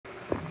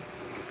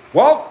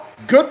Well,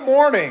 good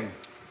morning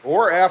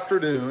or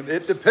afternoon.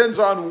 It depends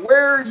on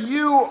where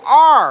you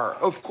are,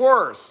 of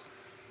course.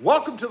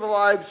 Welcome to the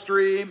live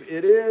stream.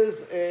 It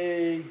is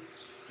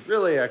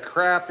really a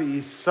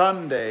crappy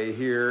Sunday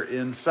here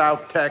in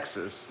South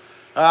Texas.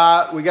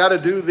 We got to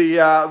do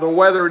the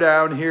weather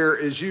down here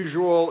as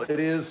usual. It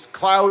is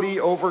cloudy,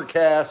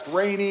 overcast,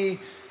 rainy,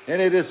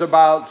 and it is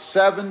about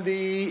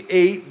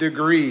 78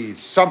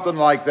 degrees, something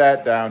like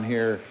that down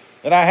here.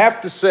 And I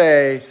have to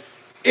say,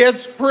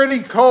 it's pretty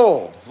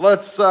cold.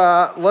 Let's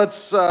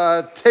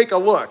take a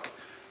look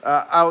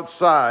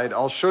outside.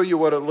 I'll show you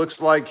what it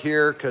looks like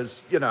here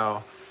because, you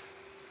know,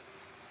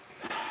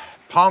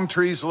 palm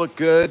trees look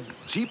good.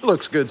 Jeep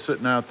looks good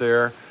sitting out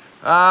there.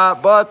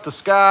 But the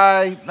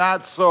sky,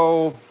 not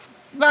so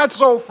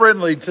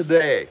friendly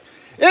today.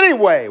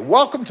 Anyway,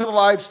 welcome to the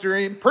live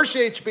stream.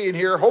 Appreciate you being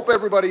here. Hope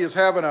everybody is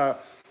having a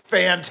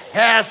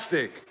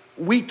fantastic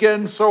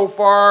weekend so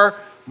far.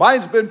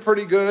 Mine's been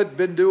pretty good.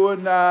 Been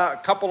doing a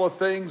couple of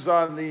things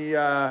on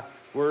the,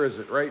 where is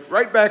it?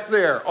 Right back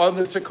there on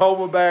the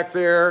Tacoma back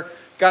there.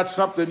 Got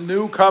something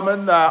new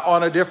coming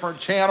on a different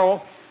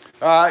channel.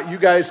 You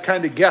guys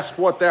kind of guessed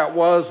what that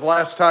was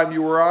last time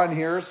you were on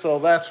here, so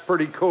that's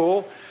pretty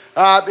cool.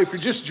 If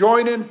you're just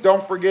joining,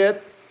 don't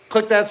forget,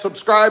 click that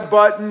subscribe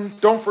button.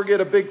 Don't forget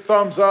a big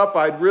thumbs up.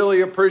 I'd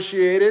really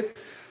appreciate it.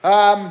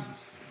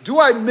 Do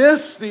I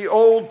miss the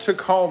old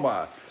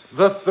Tacoma?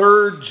 The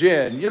third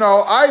gen. You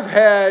know, I've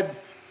had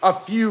a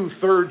few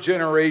third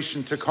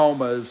generation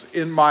Tacomas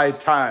in my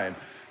time.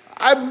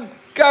 I've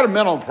got a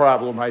mental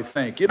problem, I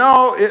think. You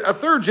know, a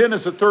third gen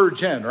is a third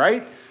gen,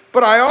 right?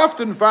 But I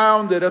often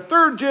found that a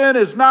third gen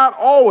is not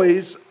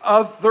always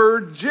a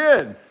third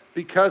gen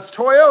because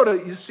Toyota,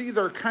 you see,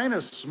 they're kind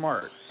of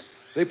smart.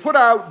 They put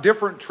out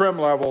different trim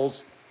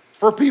levels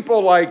for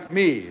people like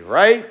me,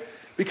 right?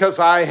 Because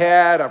I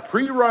had a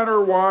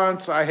pre-runner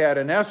once, I had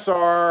an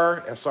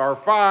SR,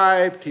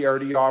 SR5,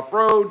 TRD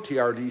Off-Road,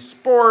 TRD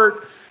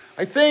Sport.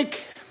 I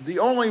think the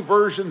only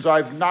versions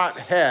I've not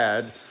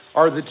had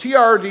are the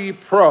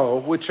TRD Pro,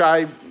 which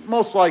I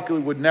most likely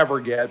would never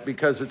get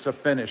because it's a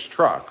finished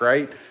truck,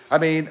 right? I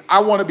mean, I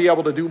want to be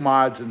able to do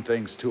mods and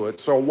things to it,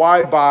 so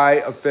why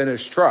buy a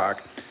finished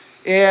truck?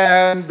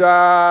 And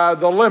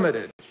the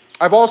Limited.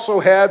 I've also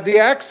had the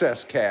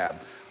Access Cab.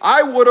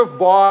 I would have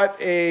bought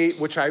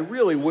which I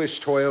really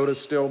wish Toyota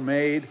still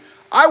made,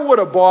 I would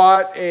have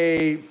bought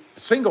a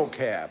single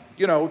cab,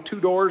 you know, 2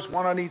 doors,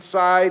 1 on each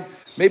side,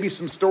 maybe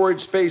some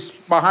storage space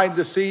behind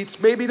the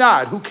seats, maybe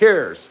not, who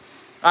cares?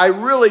 I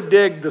really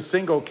dig the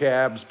single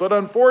cabs, but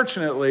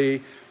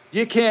unfortunately,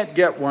 you can't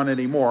get one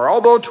anymore.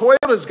 Although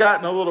Toyota's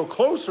gotten a little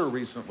closer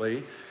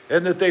recently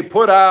in that they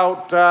put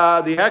out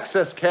the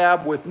Access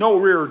Cab with no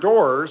rear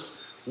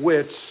doors,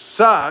 which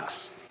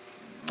sucks.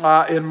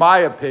 In my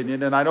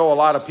opinion, and I know a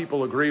lot of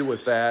people agree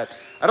with that.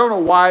 I don't know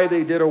why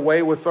they did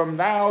away with them.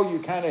 Now you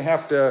kind of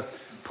have to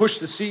push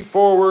the seat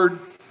forward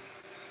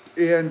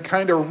and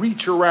kind of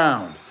reach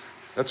around.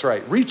 That's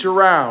right, reach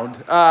around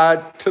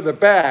to the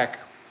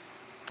back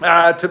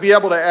to be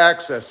able to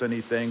access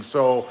anything.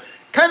 So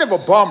kind of a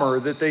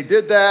bummer that they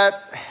did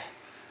that.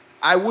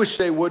 I wish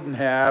they wouldn't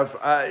have.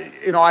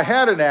 You know, I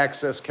had an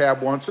Access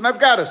Cab once, and I've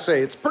got to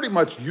say, it's pretty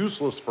much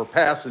useless for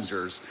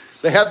passengers.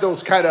 They have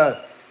those kind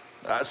of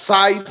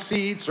side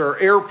seats or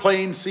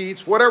airplane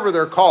seats, whatever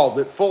they're called,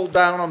 that fold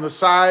down on the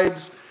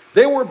sides.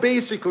 They were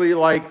basically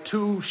like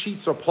 2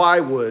 sheets of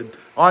plywood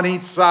on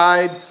each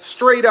side,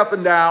 straight up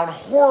and down,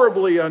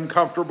 horribly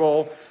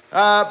uncomfortable.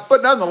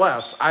 But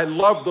nonetheless, I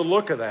love the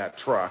look of that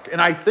truck.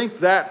 And I think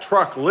that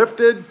truck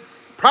lifted,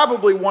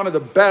 probably one of the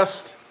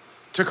best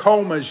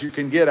Tacomas you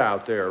can get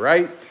out there,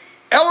 right?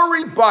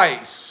 Ellery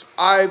Bice,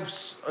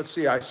 let's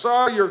see, I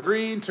saw your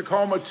green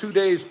Tacoma 2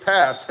 days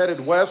past,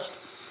 headed west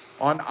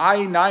on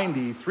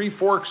I-90, Three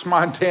Forks,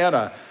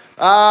 Montana.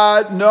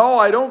 No,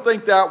 I don't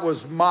think that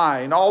was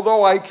mine,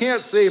 although I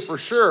can't say for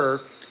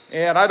sure,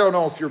 and I don't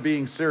know if you're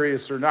being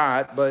serious or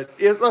not, but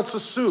let's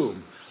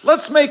assume.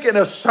 Let's make an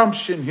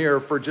assumption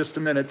here for just a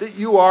minute that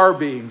you are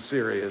being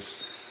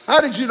serious. How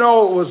did you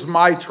know it was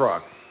my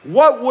truck?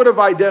 What would have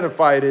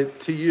identified it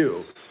to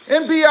you?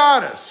 And be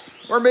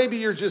honest, or maybe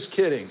you're just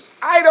kidding.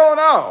 I don't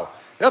know.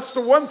 That's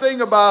the one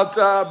thing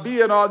about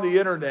being on the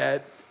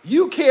internet.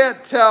 You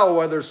can't tell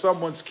whether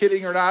someone's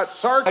kidding or not.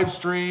 Sorry, live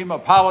stream,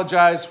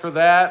 apologize for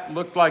that.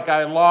 Looked like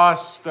I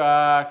lost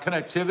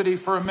connectivity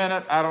for a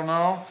minute. I don't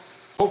know.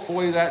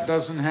 Hopefully that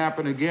doesn't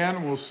happen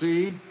again. We'll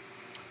see.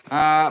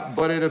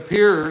 But it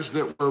appears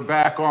that we're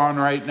back on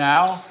right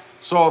now.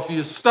 So if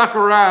you stuck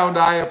around,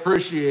 I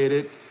appreciate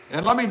it.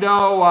 And let me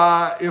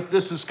know if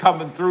this is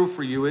coming through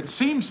for you. It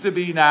seems to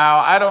be now.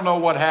 I don't know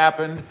what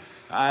happened.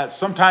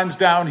 Sometimes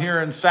down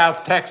here in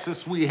South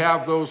Texas, we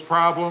have those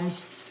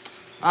problems.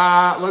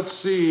 Let's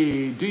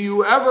see. Do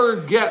you ever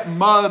get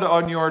mud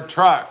on your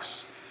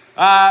trucks?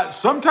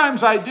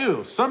 Sometimes I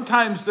do.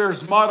 Sometimes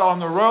there's mud on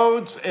the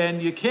roads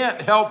and you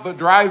can't help but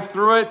drive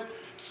through it,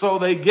 so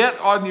they get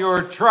on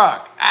your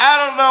truck. I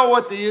don't know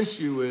what the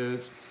issue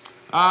is.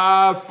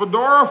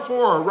 Fedora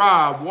 4,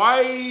 Rob,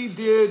 why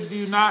did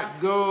you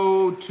not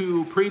go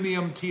to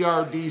Premium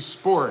TRD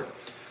Sport?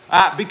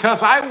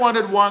 Because I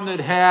wanted one that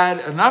had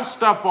enough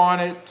stuff on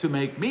it to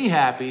make me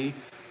happy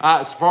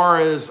as far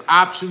as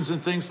options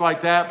and things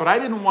like that, but I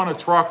didn't want a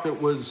truck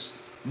that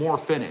was more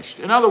finished.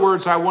 In other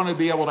words, I wanted to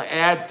be able to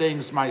add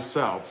things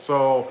myself.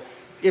 So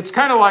it's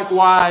kind of like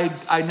why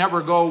I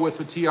never go with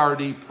the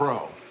TRD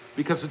Pro,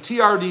 because the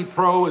TRD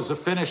Pro is a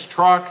finished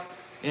truck,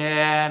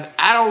 and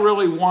I don't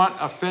really want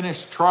a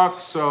finished truck,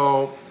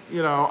 so,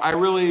 you know, I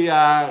really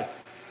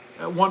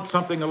want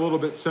something a little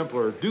bit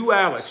simpler. Do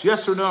Alex,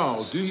 yes or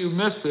no? Do you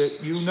miss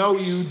it? You know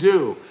you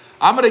do.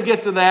 I'm going to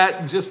get to that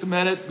in just a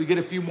minute. We get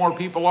a few more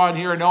people on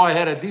here. I know I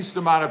had a decent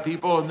amount of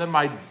people, and then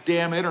my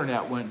damn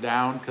internet went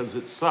down because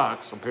it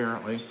sucks,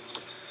 apparently.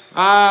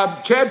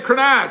 Chad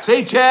Kranatz.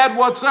 Hey, Chad,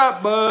 what's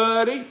up,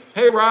 buddy?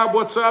 Hey, Rob,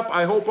 what's up?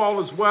 I hope all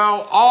is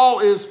well.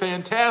 All is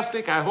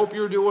fantastic. I hope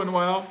you're doing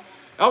well.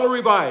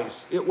 Ellery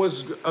Bice, it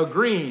was a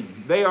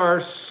green. They are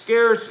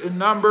scarce in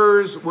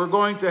numbers. We're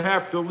going to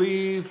have to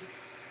leave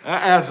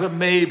as a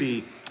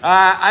maybe.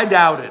 I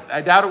doubt it.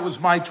 I doubt it was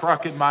my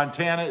truck in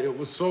Montana. It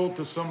was sold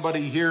to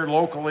somebody here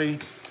locally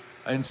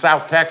in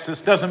South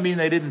Texas. Doesn't mean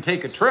they didn't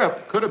take a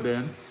trip. Could have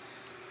been.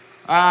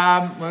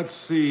 Let's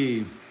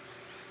see.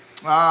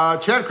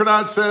 Chad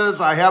Cronat says,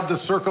 I have the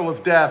circle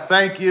of death.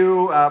 Thank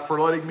you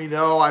for letting me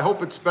know. I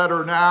hope it's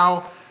better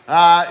now.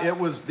 It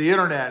was the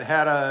internet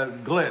had a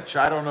glitch.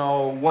 I don't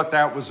know what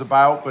that was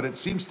about, but it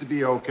seems to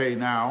be okay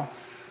now.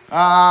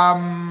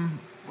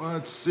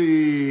 Let's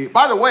see.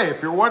 By the way,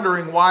 if you're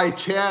wondering why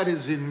Chad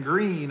is in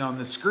green on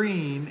the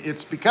screen,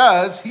 it's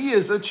because he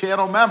is a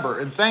channel member.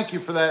 And thank you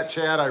for that,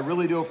 Chad. I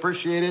really do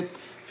appreciate it.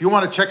 If you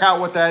want to check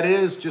out what that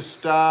is,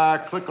 just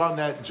click on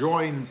that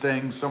join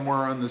thing somewhere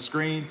on the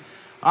screen.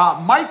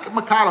 Mike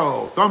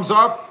Mikado, thumbs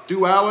up.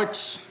 Do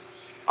Alex.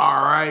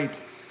 All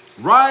right.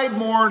 Ride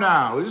more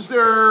now. Is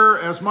there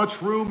as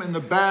much room in the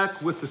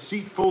back with the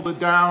seat folded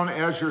down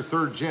as your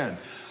third gen?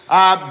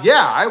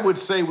 Yeah, I would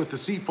say with the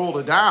seat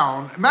folded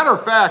down. Matter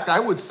of fact, I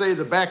would say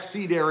the back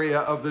seat area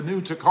of the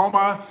new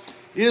Tacoma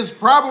is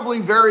probably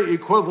very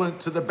equivalent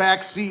to the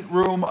back seat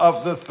room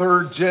of the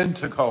third gen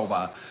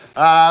Tacoma.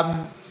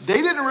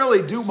 They didn't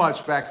really do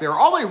much back there.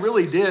 All they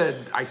really did,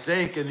 I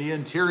think, in the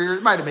interior,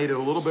 it might have made it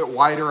a little bit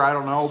wider, I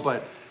don't know,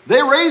 but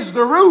they raised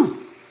the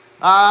roof.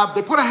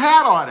 They put a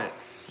hat on it.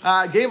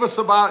 Gave us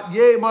about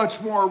yay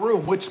much more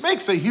room, which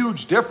makes a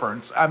huge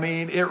difference. I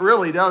mean, it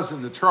really does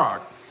in the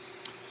truck.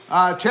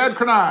 Chad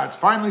Kranatz,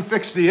 finally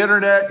fixed the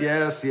internet.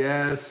 Yes,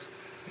 yes.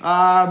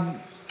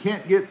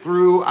 Can't get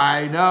through,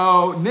 I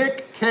know.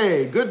 Nick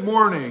K, good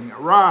morning.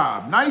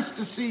 Rob, nice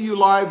to see you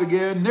live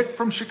again. Nick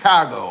from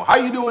Chicago. How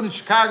you doing in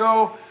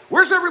Chicago?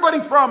 Where's everybody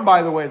from,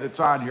 by the way, that's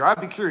on here?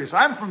 I'd be curious.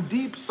 I'm from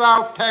deep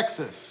South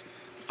Texas,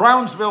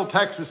 Brownsville,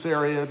 Texas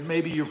area.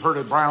 Maybe you've heard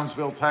of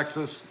Brownsville,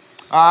 Texas.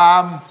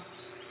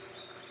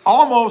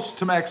 Almost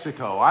to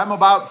Mexico. I'm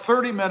about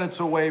 30 minutes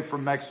away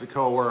from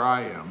Mexico where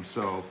I am,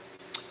 so.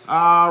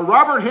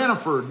 Robert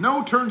Hannaford,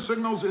 no turn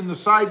signals in the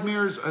side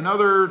mirrors,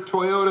 another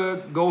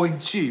Toyota going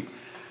cheap.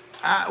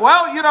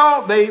 Well, you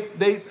know,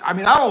 I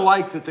mean, I don't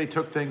like that they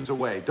took things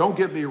away. Don't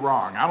get me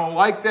wrong. I don't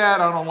like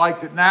that. I don't like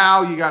that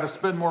now you got to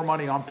spend more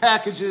money on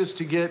packages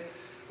to get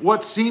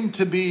what seemed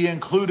to be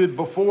included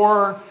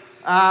before.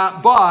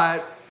 But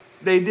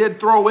they did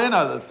throw in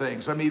other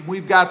things. I mean,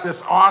 we've got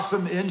this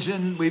awesome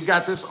engine. We've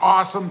got this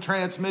awesome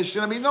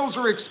transmission. I mean, those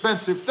are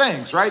expensive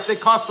things, right? They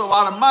cost a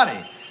lot of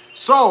money.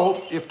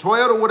 So if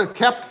Toyota would have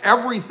kept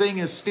everything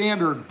as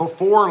standard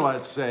before,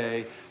 let's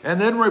say,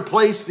 and then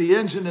replaced the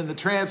engine and the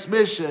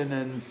transmission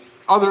and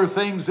other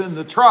things in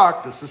the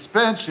truck, the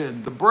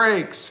suspension, the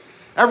brakes,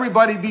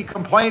 everybody be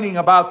complaining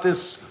about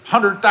this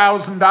 $100,000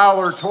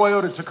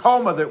 Toyota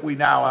Tacoma that we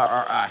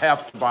now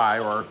have to buy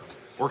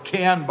or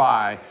can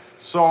buy.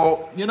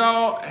 So, you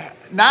know,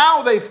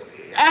 now they've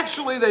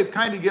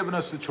kind of given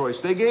us the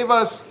choice. They gave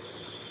us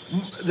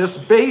this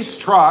base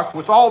truck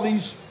with all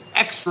these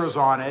extras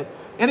on it.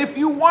 And if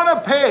you want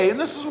to pay, and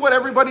this is what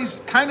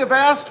everybody's kind of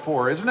asked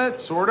for, isn't it?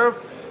 Sort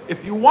of.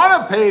 If you want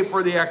to pay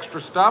for the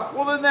extra stuff,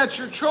 well, then that's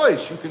your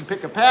choice. You can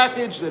pick a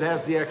package that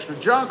has the extra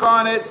junk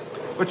on it,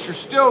 but you're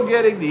still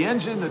getting the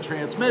engine, the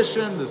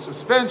transmission, the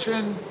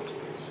suspension,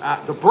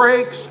 the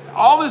brakes,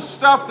 all this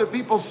stuff that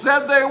people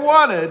said they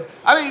wanted.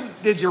 I mean,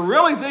 did you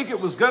really think it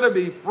was going to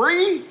be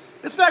free?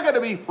 It's not going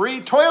to be free.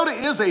 Toyota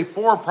is a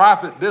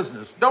for-profit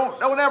business.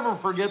 Don't ever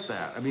forget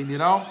that. I mean, you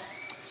know,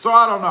 so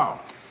I don't know.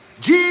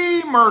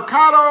 G.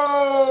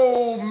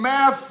 Mercado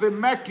Math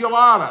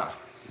Immaculata.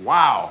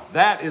 Wow,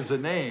 that is a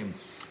name.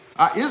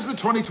 Is the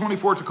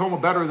 2024 Tacoma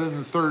better than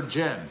the third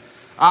gen?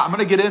 I'm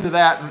going to get into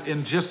that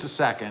in just a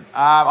second.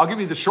 I'll give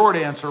you the short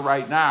answer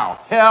right now.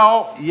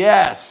 Hell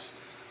yes.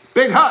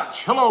 Big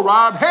Hutch. Hello,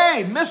 Rob.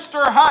 Hey,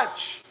 Mr.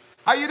 Hutch.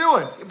 How you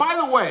doing?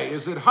 By the way,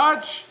 is it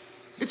Hutch?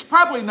 It's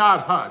probably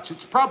not Hutch.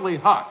 It's probably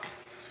Huck.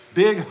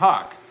 Big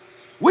Huck.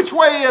 Which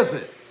way is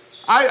it?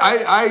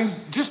 I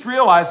just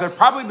realized I've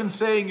probably been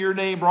saying your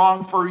name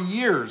wrong for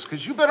years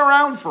because you've been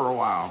around for a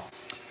while.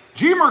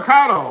 G.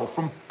 Mercado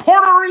from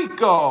Puerto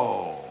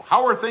Rico.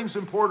 How are things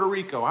in Puerto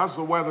Rico? How's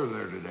the weather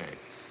there today?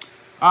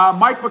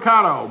 Mike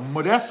Mercado,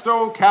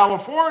 Modesto,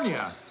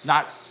 California.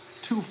 Not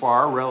too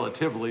far,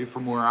 relatively,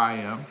 from where I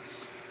am.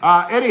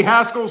 Eddie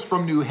Haskell's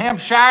from New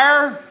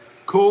Hampshire.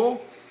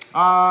 Cool.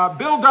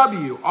 Bill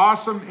W,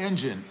 awesome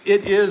engine.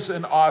 It is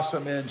an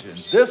awesome engine.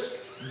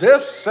 This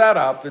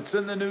setup, it's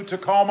in the new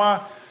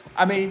Tacoma.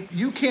 I mean,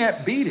 you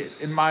can't beat it,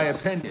 in my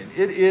opinion.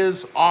 It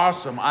is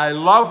awesome. I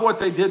love what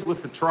they did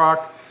with the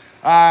truck.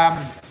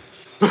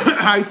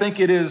 I think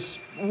it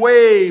is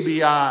way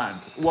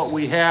beyond what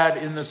we had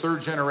in the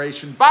third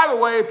generation. By the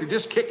way, if you're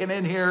just kicking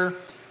in here,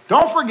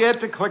 don't forget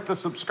to click the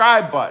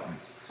subscribe button.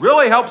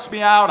 Really helps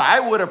me out. I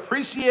would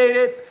appreciate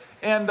it.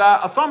 And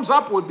a thumbs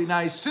up would be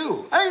nice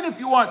too. I mean, if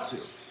you want to.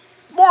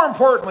 More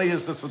importantly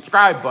is the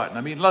subscribe button.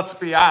 I mean, let's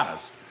be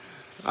honest.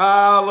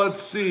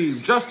 Let's see.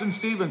 Justin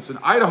Stevenson,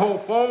 Idaho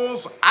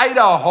Falls,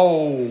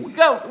 Idaho. We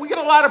get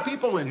a lot of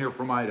people in here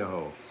from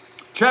Idaho.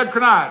 Chad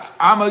Kranatz,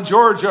 I'm a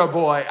Georgia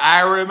boy.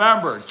 I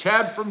remember.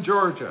 Chad from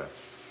Georgia.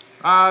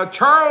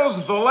 Charles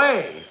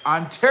Valet,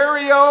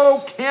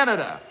 Ontario,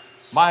 Canada.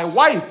 My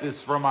wife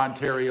is from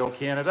Ontario,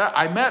 Canada.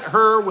 I met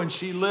her when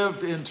she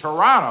lived in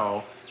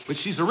Toronto, but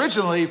she's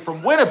originally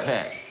from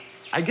Winnipeg.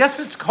 I guess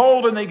it's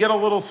cold and they get a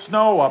little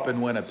snow up in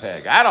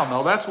Winnipeg. I don't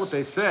know. That's what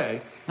they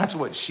say. That's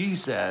what she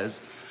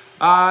says.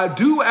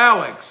 Do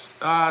Alex,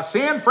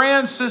 San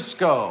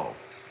Francisco.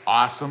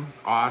 Awesome,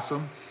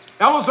 awesome.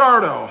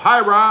 Elizardo, hi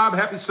Rob,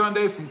 happy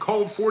Sunday from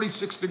cold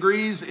 46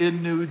 degrees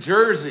in New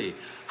Jersey.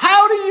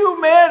 How do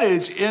you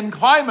manage in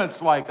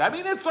climates like that? I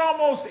mean, it's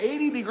almost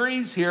 80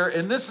 degrees here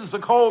and this is a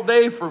cold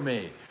day for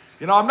me.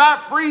 You know, I'm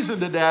not freezing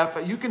to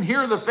death. You can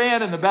hear the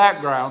fan in the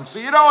background, so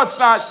you know it's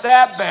not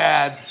that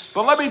bad.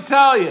 But let me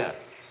tell you,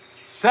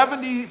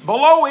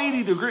 below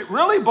 80 degrees,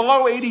 really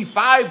below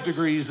 85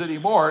 degrees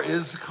anymore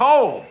is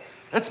cold.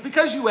 That's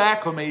because you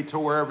acclimate to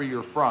wherever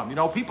you're from. You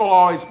know, people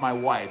always, my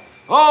wife,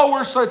 oh,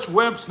 we're such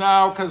wimps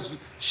now because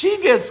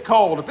she gets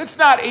cold. If it's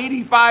not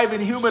 85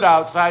 and humid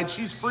outside,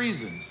 she's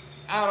freezing.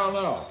 I don't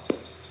know.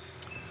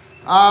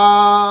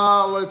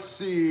 Let's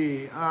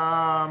see.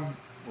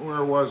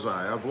 Where was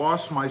I? I've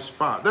lost my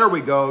spot. There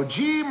we go.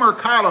 G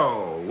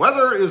Mercado.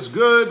 Weather is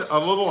good, a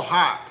little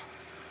hot.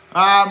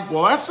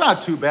 Well, that's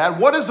not too bad.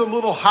 What is a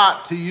little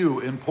hot to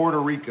you in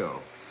Puerto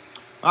Rico?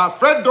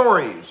 Fred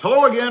Dories.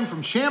 Hello again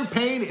from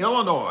Champaign,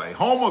 Illinois,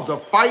 home of the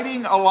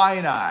Fighting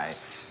Illini.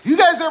 You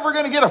guys ever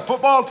going to get a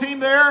football team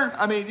there?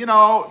 I mean, you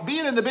know,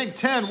 being in the Big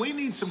Ten, we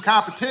need some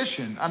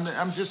competition.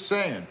 I'm just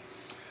saying.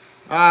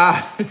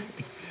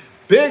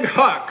 Big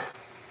Huck.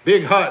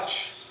 Big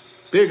Hutch.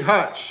 Big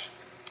Hutch.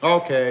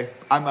 Okay,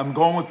 I'm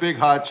going with Big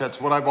Hutch.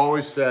 That's what I've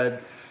always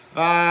said.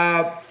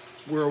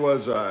 Where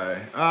was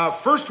I?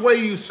 First way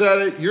you said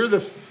it, you're the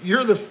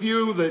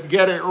few that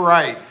get it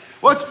right.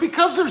 Well, it's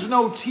because there's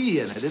no T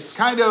in it. It's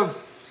kind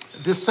of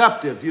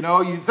deceptive. You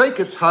know, you think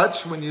it's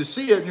Hutch when you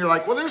see it, and you're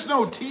like, well, there's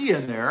no T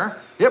in there.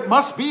 It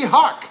must be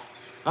Huck.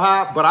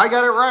 But I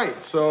got it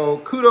right, so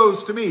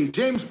kudos to me.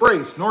 James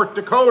Brace, North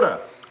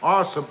Dakota.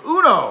 Awesome.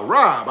 Uno,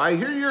 Rob, I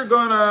hear you're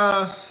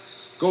gonna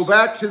go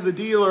back to the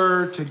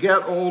dealer to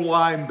get old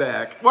lime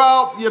back.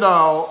 Well, you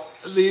know,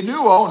 the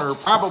new owner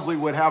probably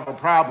would have a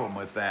problem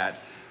with that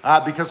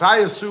because I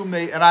assume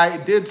and I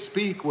did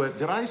speak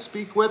with,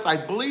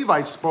 I believe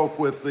I spoke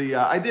with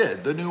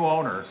the new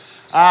owner.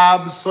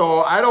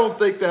 So I don't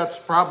think that's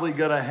probably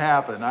gonna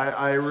happen.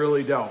 I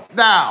really don't.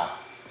 Now,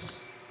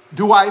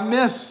 do I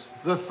miss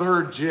the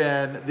third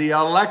gen, the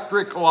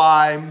electric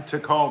lime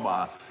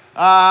Tacoma?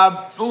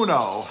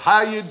 Uno,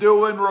 how you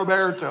doing,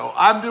 Roberto?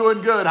 I'm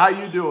doing good. How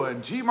you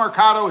doing? G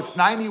Mercado, it's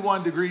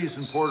 91 degrees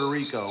in Puerto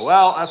Rico.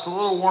 Well, that's a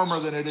little warmer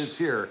than it is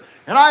here.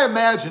 And I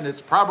imagine it's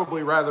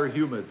probably rather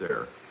humid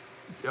there.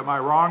 Am I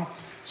wrong?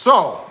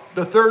 So,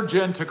 the third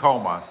gen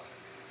Tacoma.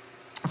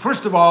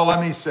 First of all,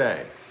 let me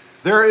say,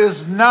 there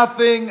is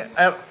nothing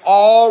at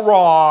all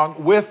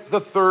wrong with the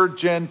third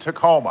gen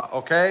Tacoma,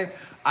 okay?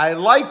 I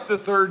like the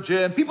third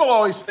gen. People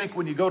always think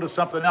when you go to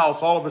something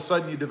else, all of a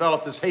sudden you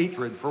develop this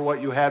hatred for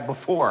what you had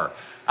before.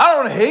 I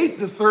don't hate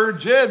the third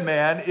gen,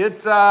 man.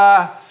 It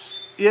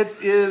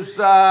is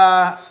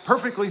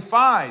perfectly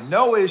fine.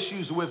 No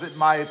issues with it, in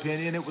my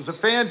opinion. It was a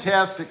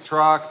fantastic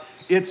truck.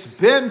 It's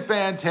been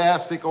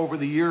fantastic over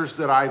the years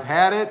that I've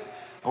had it,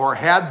 or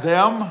had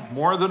them,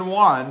 more than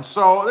one.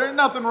 So there's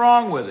nothing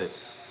wrong with it.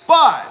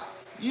 But,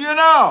 you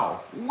know,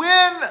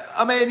 when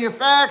a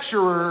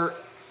manufacturer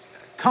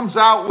comes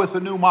out with a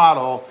new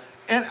model,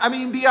 and I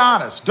mean, be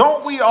honest,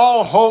 don't we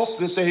all hope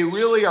that they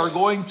really are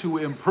going to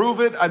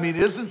improve it? I mean,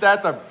 isn't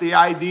that the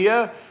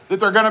idea, that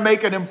they're going to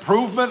make an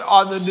improvement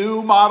on the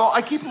new model?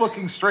 I keep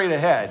looking straight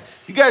ahead.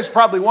 You guys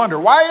probably wonder,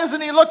 why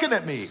isn't he looking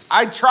at me?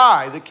 I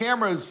try. The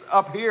camera's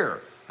up here.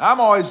 I'm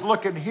always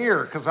looking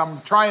here because I'm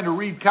trying to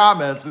read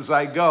comments as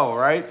I go,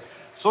 right?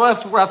 So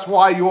that's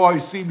why you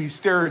always see me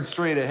staring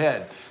straight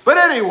ahead. But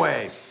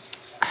anyway,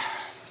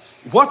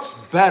 what's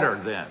better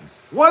then?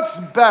 What's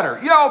better?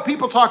 You know,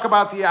 people talk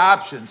about the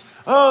options.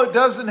 Oh, it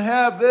doesn't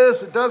have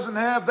this, it doesn't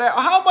have that.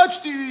 How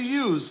much do you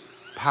use?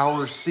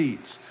 Power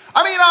seats.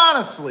 I mean,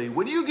 honestly,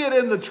 when you get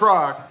in the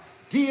truck,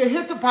 do you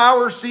hit the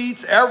power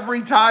seats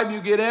every time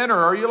you get in, or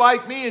are you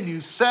like me and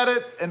you set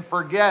it and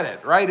forget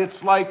it, right?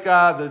 It's like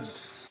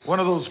one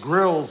of those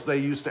grills they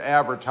used to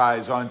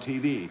advertise on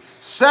TV.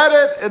 Set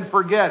it and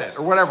forget it,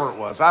 or whatever it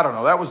was. I don't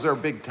know. That was their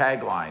big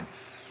tagline.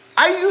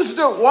 I used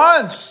it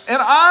once,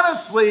 and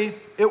honestly,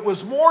 it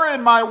was more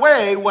in my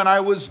way when I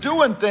was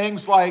doing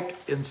things like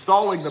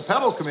installing the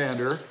pedal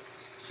commander.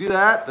 See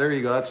that? There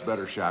you go. That's a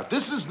better shot.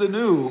 This is the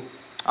new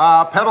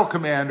pedal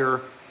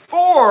commander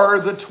for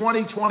the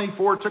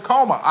 2024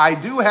 Tacoma. I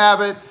do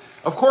have it.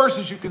 Of course,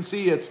 as you can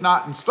see, it's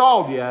not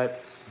installed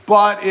yet,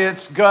 but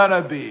it's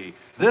gonna be.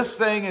 This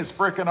thing is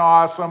freaking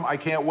awesome. I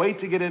can't wait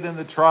to get it in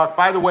the truck.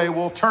 By the way,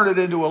 we'll turn it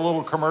into a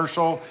little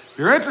commercial. If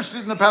you're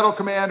interested in the pedal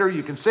commander,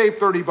 you can save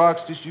 30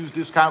 bucks. Just use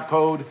discount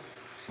code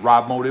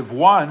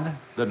RobMotive1,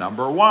 the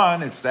number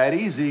 1. It's that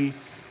easy,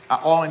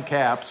 all in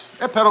caps,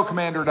 at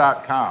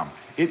pedalcommander.com.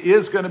 It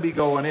is gonna be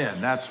going in,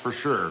 that's for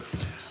sure.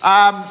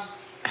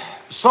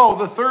 So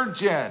the 3rd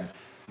gen,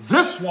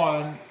 this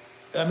one,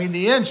 I mean,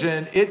 the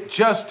engine, it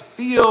just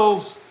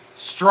feels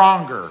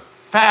stronger,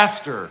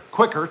 faster,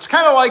 quicker. It's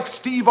kind of like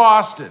Steve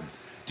Austin.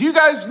 Do you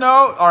guys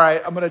know, all right,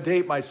 I'm gonna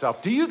date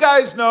myself. Do you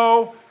guys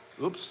know,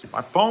 oops,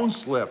 my phone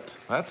slipped.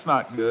 That's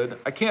not good.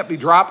 I can't be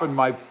dropping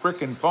my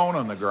frickin' phone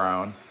on the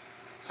ground.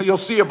 You'll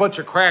see a bunch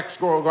of cracks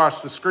go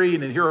across the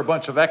screen and hear a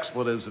bunch of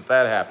expletives if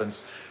that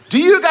happens.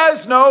 Do you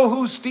guys know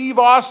who Steve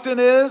Austin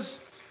is?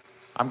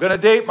 I'm gonna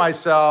date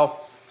myself.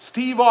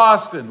 Steve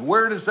Austin,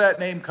 where does that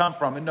name come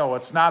from? And no,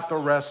 it's not the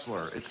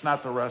wrestler. It's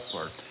not the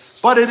wrestler.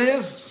 But it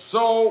is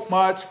so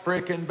much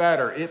freaking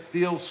better. It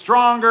feels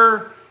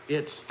stronger,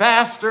 it's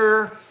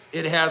faster,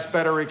 it has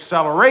better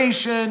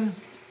acceleration,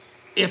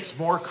 it's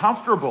more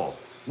comfortable.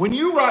 When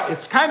you ride,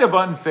 it's kind of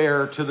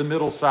unfair to the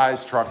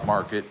middle-sized truck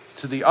market,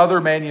 to the other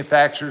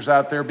manufacturers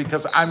out there,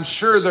 because I'm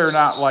sure they're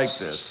not like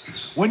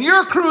this. When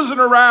you're cruising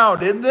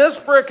around in this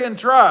freaking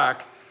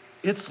truck,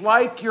 it's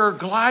like you're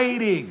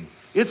gliding.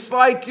 It's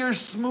like you're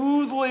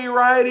smoothly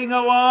riding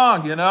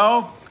along, you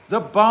know?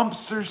 The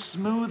bumps are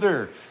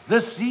smoother.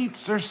 The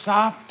seats are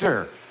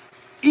softer.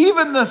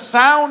 Even the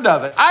sound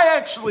of it. I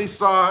actually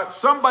saw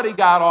somebody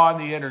got on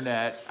the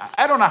internet.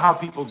 I don't know how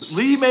people,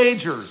 Lee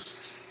Majors.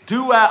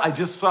 I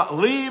just saw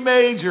Lee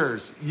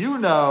Majors. You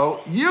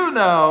know.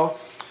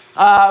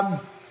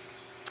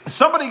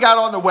 Somebody got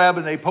on the web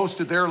and they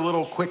posted their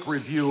little quick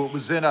review. It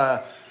was in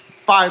a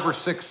 5 or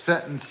 6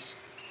 sentence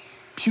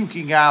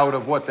puking out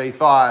of what they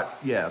thought,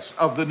 yes,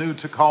 of the new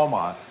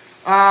Tacoma.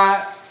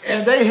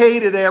 And they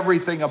hated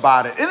everything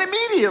about it. And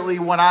immediately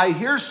when I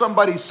hear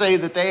somebody say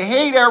that they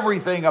hate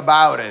everything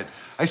about it,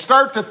 I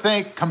start to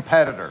think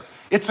competitor.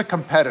 It's a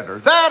competitor.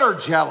 That or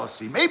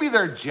jealousy. Maybe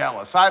they're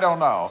jealous. I don't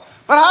know.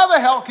 But how the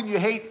hell can you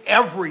hate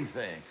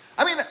everything?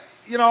 I mean,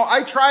 you know,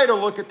 I try to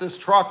look at this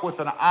truck with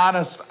an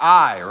honest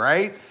eye,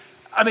 right?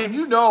 I mean,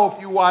 you know,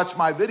 if you watch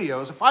my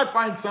videos, if I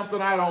find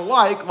something I don't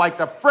like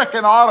the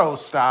frickin' auto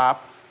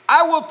stop,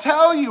 I will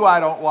tell you I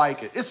don't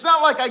like it. It's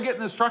not like I get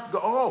in this truck and go,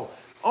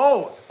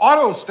 oh,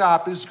 auto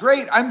stop is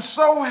great. I'm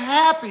so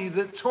happy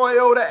that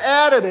Toyota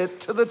added it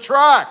to the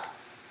truck.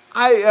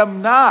 I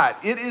am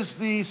not. It is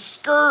the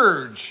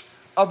scourge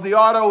of the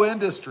auto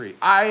industry.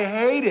 I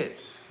hate it.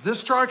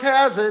 This truck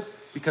has it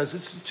because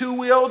it's a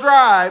 2-wheel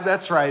drive.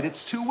 That's right,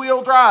 it's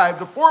 2-wheel drive.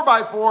 The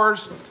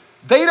 4x4s,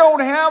 they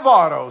don't have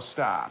auto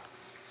stop.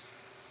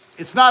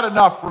 It's not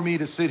enough for me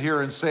to sit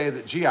here and say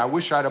that, gee, I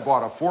wish I'd have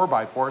bought a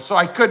 4x4 so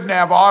I couldn't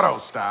have auto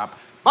stop.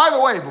 By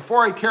the way,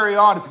 before I carry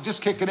on, if you're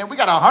just kicking in, we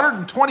got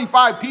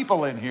 125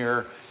 people in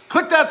here.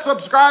 Click that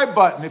subscribe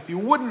button if you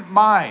wouldn't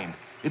mind.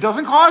 It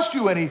doesn't cost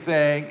you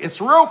anything. It's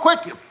real quick.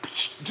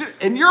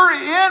 And you're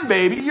in,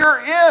 baby. You're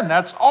in.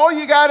 That's all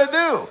you got to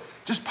do.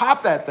 Just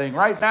pop that thing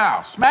right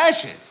now.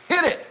 Smash it.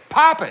 Hit it.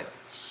 Pop it.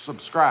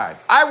 Subscribe.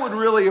 I would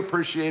really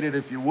appreciate it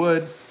if you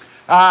would.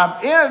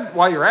 And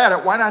while you're at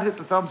it, why not hit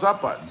the thumbs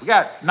up button? We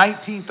got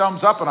 19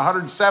 thumbs up and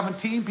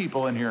 117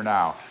 people in here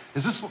now.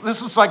 This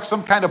is like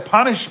some kind of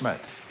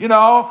punishment. You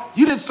know,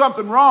 you did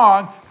something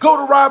wrong,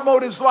 go to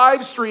RobMotive's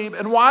live stream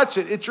and watch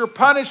it. It's your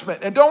punishment.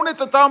 And don't hit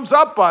the thumbs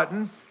up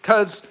button,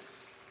 because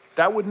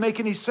that wouldn't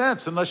make any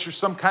sense unless you're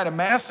some kind of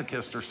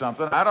masochist or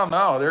something. I don't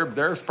know.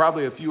 There's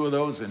probably a few of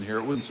those in here.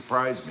 It wouldn't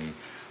surprise me.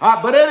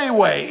 But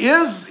anyway,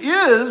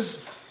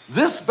 is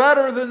this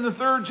better than the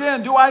 3rd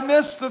gen? Do I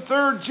miss the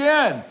 3rd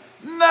gen?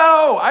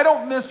 No, I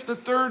don't miss the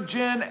 3rd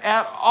gen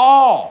at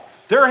all.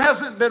 There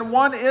hasn't been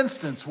one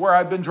instance where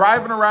I've been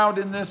driving around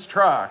in this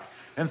truck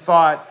and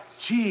thought,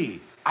 gee,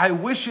 I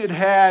wish it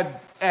had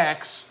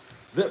X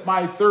that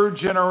my 3rd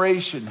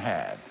generation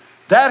had.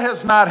 That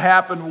has not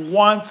happened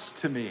once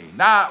to me,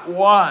 not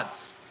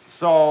once.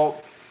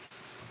 So,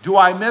 do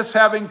I miss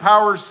having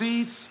power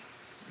seats?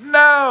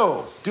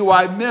 No. Do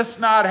I miss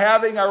not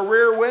having a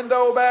rear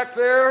window back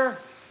there?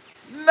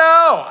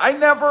 No, I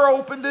never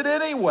opened it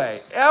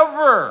anyway,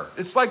 ever.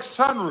 It's like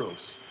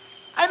sunroofs.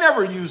 I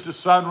never used a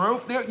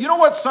sunroof. You know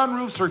what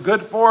sunroofs are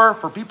good for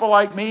people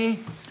like me?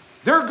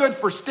 They're good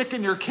for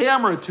sticking your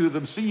camera to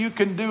them so you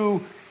can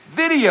do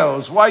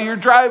videos while you're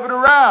driving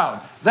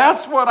around.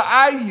 That's what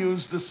I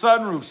use the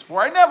sunroofs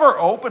for. I never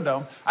opened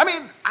them. I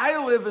mean,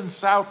 I live in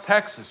South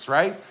Texas,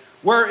 right?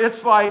 Where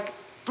it's like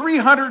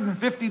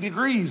 350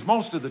 degrees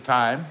most of the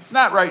time.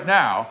 Not right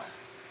now.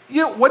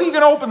 What are you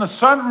going to open the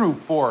sunroof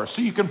for?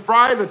 So you can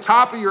fry the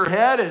top of your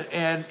head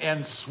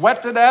and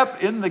sweat to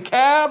death in the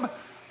cab?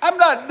 I'm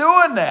not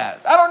doing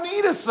that. I don't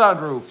need a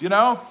sunroof, you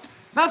know?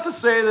 Not to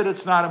say that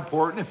it's not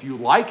important if you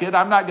like it.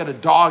 I'm not going to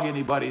dog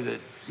anybody that,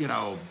 you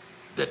know,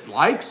 that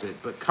likes it,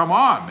 but come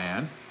on,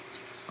 man.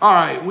 All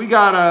right, we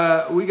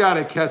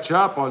gotta catch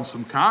up on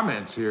some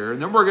comments here,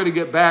 and then we're gonna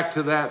get back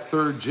to that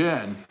third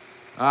gen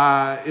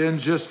in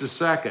just a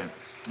second.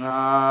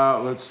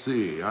 Let's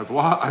see, I've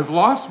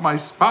lost my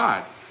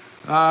spot.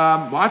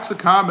 Lots of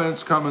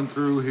comments coming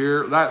through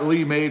here. That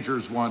Lee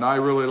Majors one, I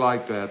really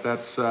like that.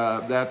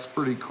 That's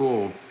pretty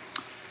cool.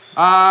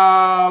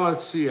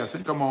 Let's see, I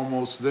think I'm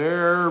almost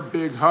there.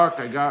 Big Huck,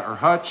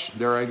 Hutch,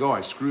 there I go,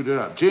 I screwed it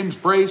up. James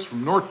Brace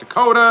from North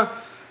Dakota.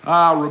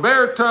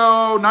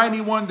 Roberto,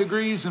 91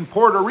 degrees in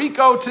Puerto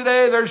Rico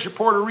today. There's your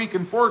Puerto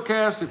Rican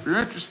forecast if you're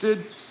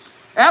interested.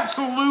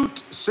 Absolute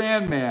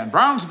Sandman.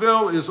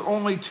 Brownsville is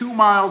only 2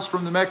 miles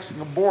from the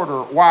Mexican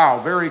border. Wow,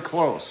 very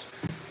close.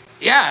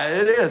 Yeah,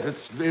 it is.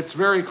 It's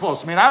very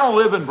close. I mean, I don't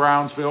live in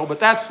Brownsville, but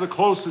that's the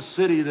closest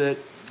city that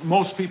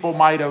most people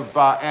might have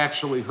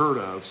actually heard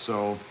of.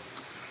 So,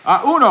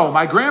 Uno,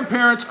 my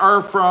grandparents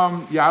are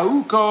from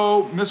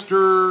Yauco,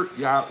 Mr.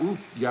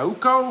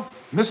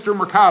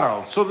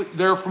 Mercado. So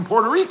they're from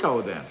Puerto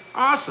Rico then.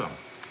 Awesome.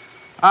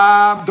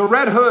 The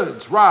Red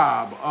Hoods,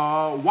 Rob,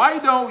 why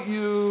don't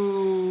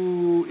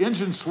you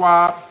engine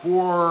swap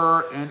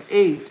for an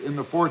 8 in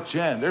the 4th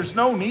gen? There's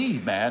no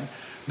need, man.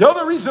 The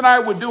other reason I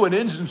would do an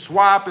engine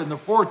swap in the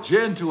 4th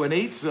gen to an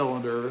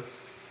 8-cylinder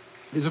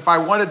is if I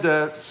wanted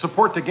to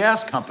support the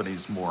gas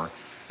companies more.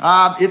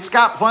 It's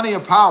got plenty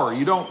of power.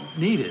 You don't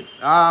need it.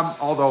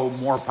 Although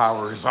more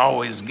power is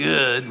always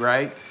good,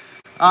 right?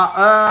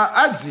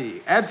 Adzi,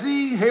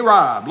 hey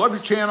Rob, love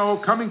your channel.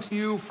 Coming to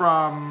you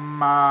from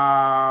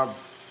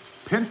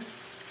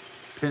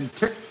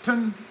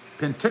Penticton.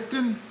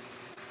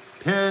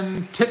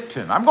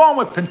 I'm going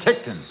with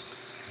Penticton,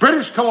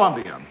 British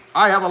Columbia.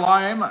 I have a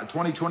Lime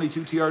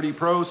 2022 TRD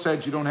Pro.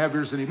 Said you don't have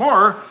yours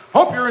anymore.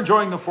 Hope you're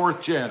enjoying the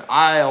 4th gen.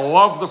 I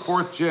love the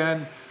 4th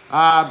gen.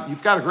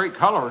 You've got a great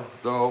color,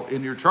 though,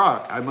 in your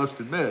truck, I must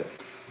admit.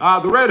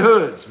 The Red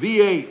Hoods,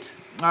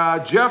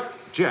 V8. Jeff.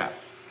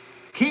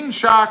 King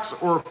Shocks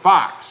or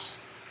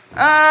Fox?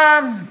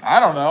 I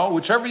don't know,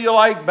 whichever you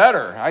like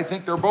better. I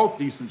think they're both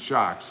decent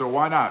shocks, so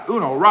why not?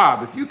 Uno,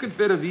 Rob, if you could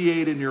fit a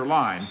V8 in your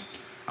line,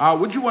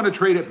 would you want to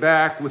trade it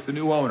back with the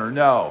new owner?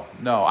 No,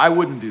 I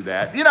wouldn't do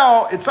that. You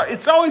know,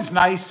 it's always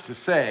nice to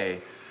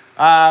say,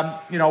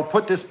 you know,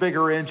 put this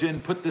bigger engine,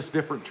 put this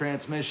different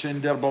transmission,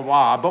 blah, blah,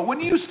 blah. But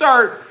when you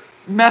start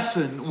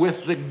messing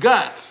with the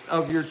guts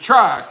of your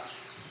truck,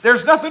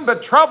 there's nothing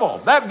but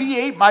trouble. That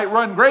V8 might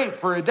run great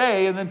for a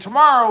day, and then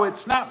tomorrow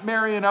it's not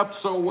marrying up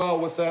so well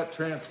with that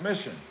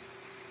transmission.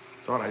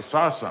 Thought I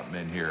saw something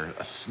in here,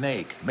 a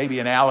snake, maybe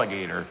an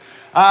alligator.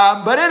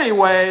 But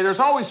anyway,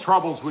 there's always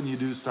troubles when you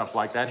do stuff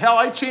like that. Hell,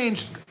 I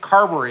changed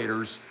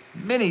carburetors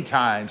many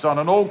times on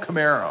an old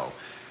Camaro,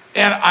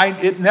 and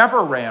it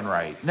never ran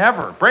right,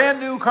 never. Brand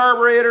new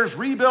carburetors,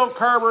 rebuilt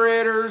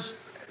carburetors,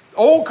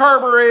 old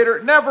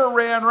carburetor, never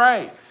ran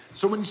right.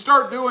 So when you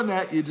start doing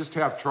that, you just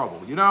have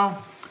trouble, you know?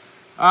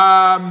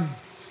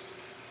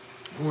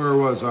 Where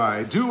was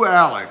I? Do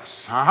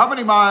Alex, how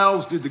many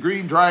miles did the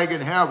Green Dragon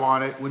have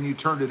on it when you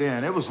turned it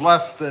in? It was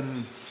less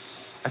than,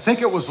 I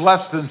think it was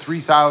less than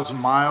 3,000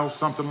 miles,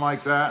 something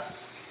like that.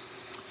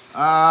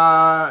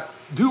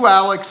 Do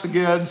Alex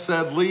again,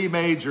 said Lee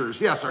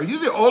Majors. Yes, are you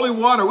the only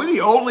one? Are we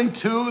the only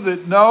two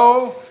that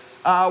know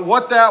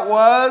what that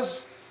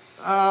was?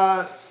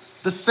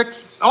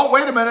 Oh,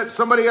 wait a minute,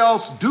 somebody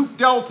else. Duke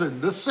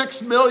Delton, the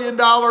 $6 million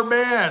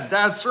man.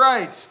 That's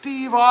right,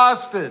 Steve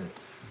Austin.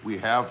 We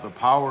have the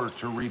power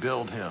to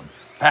rebuild him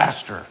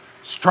faster,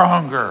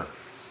 stronger.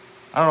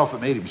 I don't know if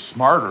it made him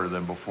smarter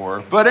than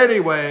before, but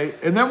anyway,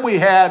 and then we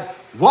had,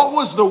 what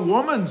was the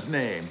woman's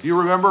name? Do you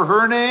remember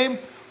her name?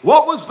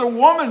 What was the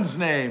woman's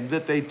name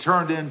that they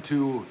turned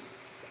into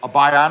a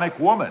bionic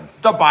woman?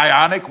 The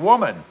Bionic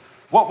Woman.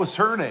 What was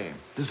her name?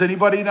 Does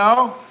anybody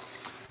know?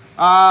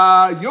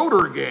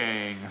 Yoder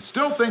Gang.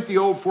 Still think the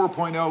old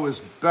 4.0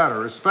 is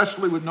better,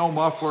 especially with no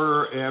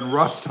muffler and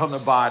rust on the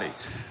body.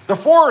 The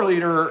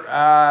 4-liter,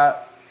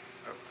 I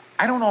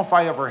don't know if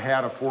I ever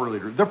had a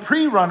 4-liter. The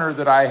pre-runner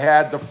that I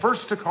had, the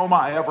first Tacoma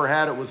I ever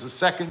had, it was a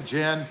 2nd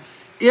gen.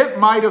 It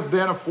might have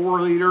been a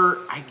 4-liter.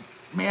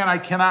 Man, I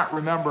cannot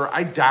remember.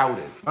 I doubt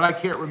it, but I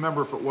can't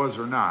remember if it was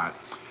or not.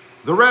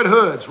 The Red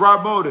Hoods,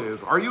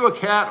 RobMotive. Are you a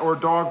cat or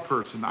dog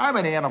person? I'm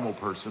an animal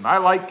person. I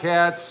like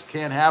cats,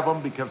 can't have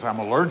them because I'm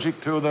allergic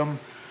to them.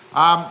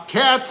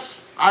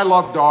 Cats, I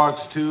love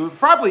dogs too,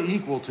 probably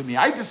equal to me.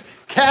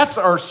 Cats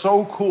are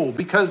so cool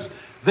because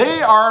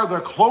they are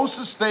the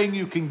closest thing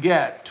you can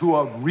get to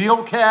a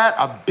real cat,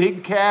 a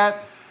big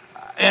cat,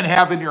 and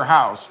have in your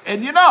house.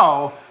 And you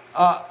know,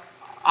 a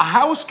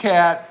house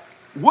cat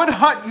would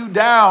hunt you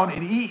down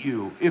and eat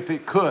you if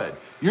it could.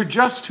 You're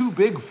just too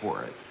big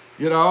for it,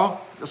 you know?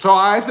 So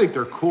I think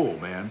they're cool,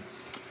 man.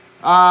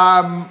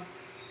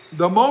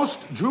 The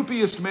most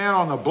droopiest man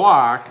on the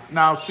block.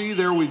 Now, see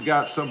there, we've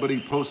got somebody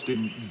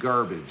posting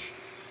garbage.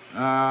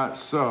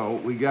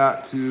 So we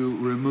got to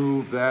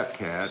remove that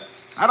cat.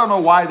 I don't know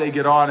why they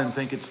get on and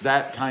think it's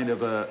that kind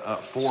of a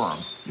forum.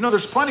 You know,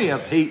 there's plenty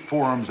of hate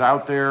forums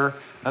out there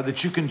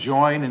that you can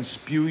join and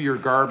spew your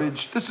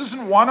garbage. This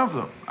isn't one of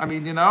them. I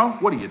mean, you know,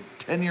 what are you,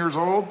 10 years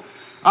old?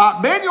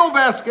 Manuel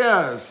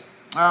Vasquez,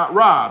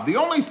 Rob, the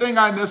only thing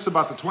I miss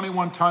about the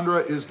 21 Tundra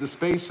is the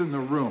space in the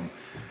room.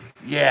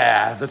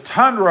 Yeah, the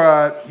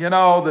Tundra, you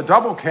know, the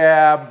double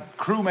cab,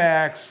 Crew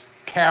Max,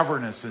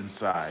 cavernous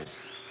inside.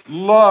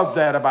 Loved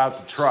that about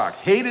the truck.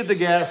 Hated the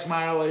gas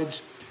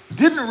mileage.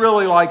 Didn't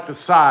really like the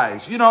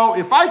size. You know,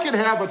 if I could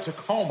have a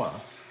Tacoma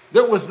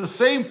that was the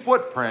same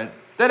footprint,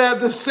 that had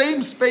the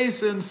same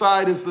space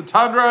inside as the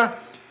Tundra,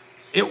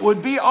 it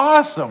would be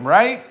awesome,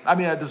 right? I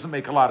mean, that doesn't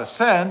make a lot of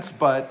sense,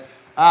 but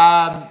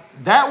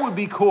that would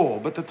be cool.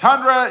 But the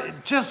Tundra,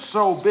 just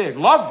so big.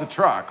 Love the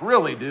truck,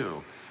 really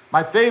do.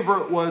 My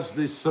favorite was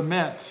the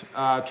cement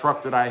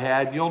truck that I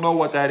had. You'll know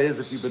what that is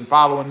if you've been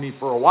following me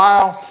for a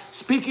while.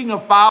 Speaking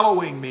of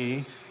following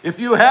me, if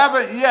you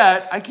haven't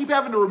yet, I keep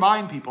having to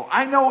remind people.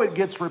 I know it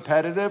gets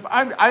repetitive.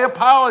 I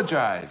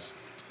apologize.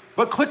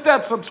 But click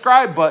that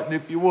subscribe button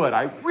if you would.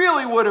 I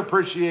really would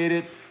appreciate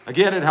it.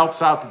 Again, it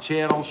helps out the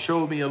channel.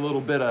 Show me a little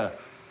bit of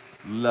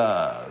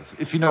love,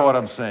 if you know what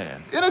I'm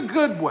saying. In a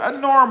good way, a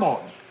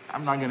normal.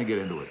 I'm not going to get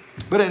into it.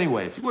 But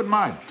anyway, if you wouldn't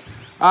mind.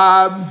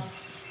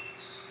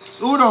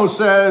 Uno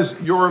says,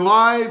 your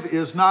live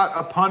is not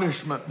a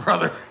punishment,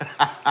 brother.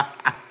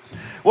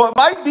 Well, it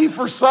might be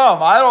for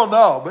some. I don't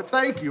know. But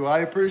thank you. I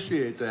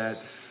appreciate that.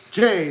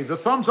 Jay, the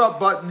thumbs up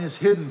button is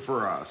hidden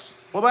for us.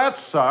 Well, that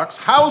sucks.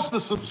 How's the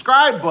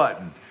subscribe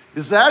button?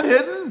 Is that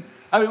hidden?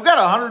 I mean, we've got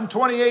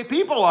 128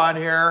 people on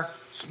here.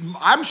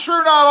 I'm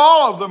sure not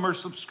all of them are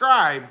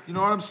subscribed. You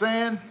know what I'm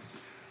saying?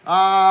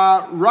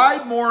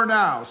 Ride more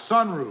now.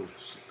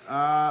 Sunroofs.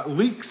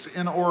 Leaks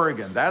in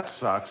Oregon. That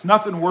sucks.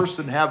 Nothing worse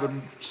than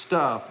having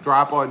stuff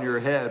drop on your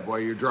head while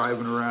you're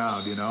driving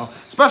around, you know?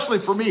 Especially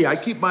for me. I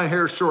keep my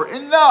hair short.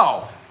 And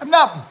no, I'm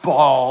not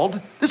bald.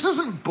 This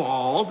isn't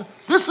bald.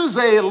 This is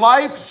a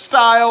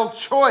lifestyle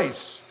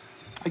choice.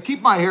 I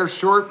keep my hair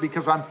short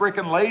because I'm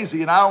freaking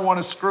lazy and I don't want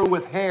to screw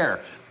with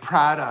hair.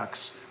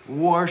 Products,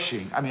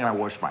 washing. I mean, I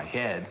wash my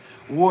head.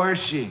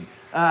 Washing,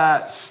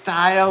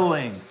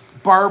 styling,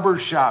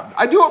 barbershop.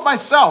 I do it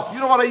myself.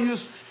 You know what I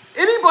use?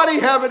 Anybody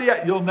have any?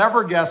 You'll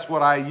never guess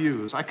what I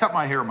use. I cut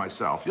my hair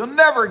myself. You'll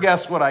never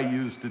guess what I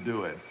use to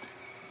do it.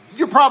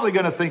 You're probably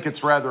going to think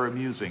it's rather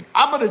amusing.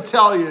 I'm going to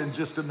tell you in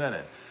just a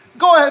minute.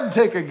 Go ahead and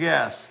take a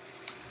guess.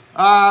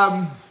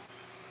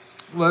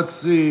 Let's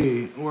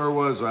see, where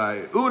was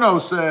I? Uno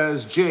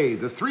says, Jay,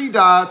 the 3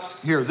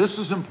 dots, here, this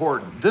is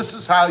important. This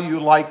is how you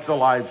like the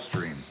live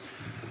stream.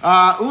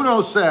 Uno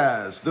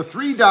says, the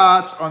 3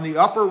 dots on the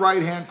upper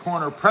right-hand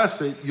corner,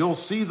 press it, you'll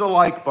see the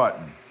like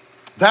button.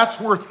 That's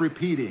worth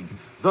repeating.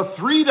 The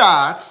 3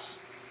 dots,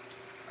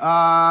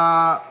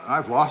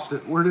 I've lost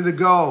it. Where did it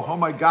go? Oh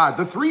my God.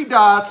 The 3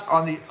 dots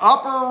on the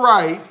upper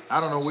right,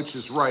 I don't know which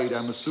is right.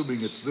 I'm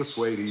assuming it's this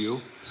way to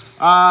you.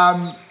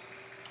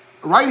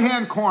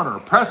 Right-hand corner,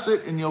 press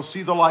it and you'll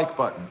see the like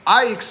button.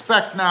 I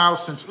expect now,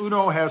 since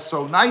Uno has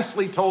so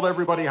nicely told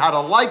everybody how to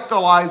like the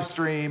live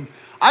stream,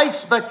 I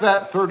expect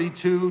that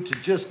 32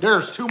 to just,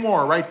 there's 2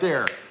 more right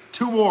there.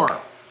 2 more.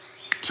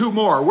 2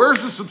 more.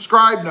 Where's the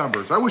subscribe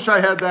numbers? I wish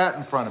I had that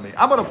in front of me.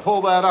 I'm going to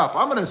pull that up.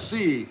 I'm going to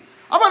see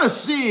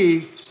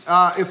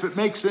if it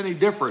makes any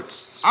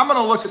difference. I'm going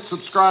to look at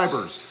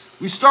subscribers.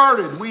 We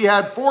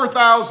had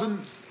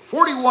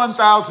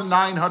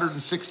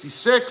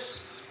 41,966.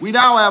 We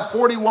now have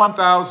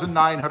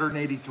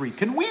 41,983.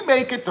 Can we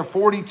make it to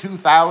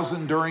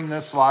 42,000 during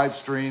this live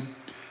stream?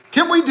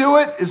 Can we do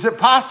it? Is it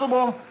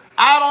possible?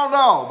 I don't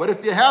know. But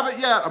if you haven't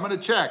yet, I'm going to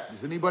check.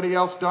 Has anybody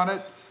else done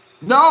it?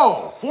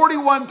 No.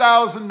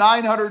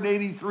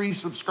 41,983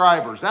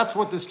 subscribers. That's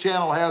what this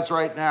channel has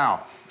right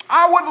now.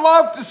 I would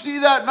love to see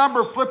that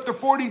number flip to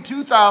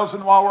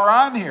 42,000 while we're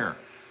on here.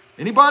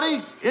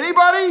 Anybody?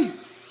 Anybody?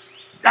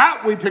 Ah,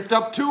 we picked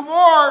up 2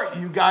 more.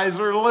 You guys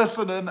are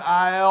listening.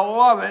 I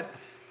love it.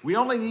 We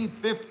only need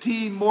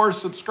 15 more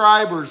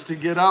subscribers to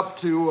get up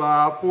to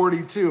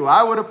 42.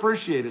 I would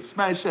appreciate it.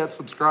 Smash that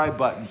subscribe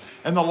button.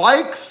 And the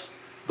likes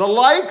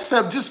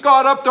have just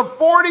gone up to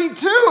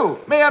 42.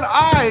 Man,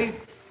 I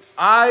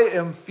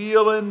am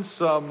feeling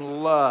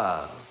some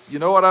love. You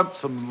know what?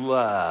 Some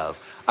love.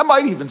 I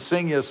might even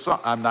sing you a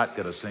song. I'm not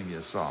going to sing you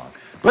a song.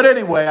 But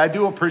anyway, I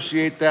do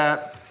appreciate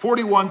that.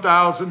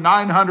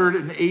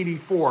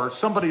 41,984.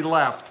 Somebody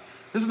left.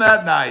 Isn't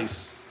that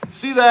nice?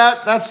 See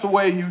that? That's the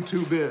way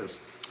YouTube is.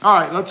 All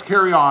right, let's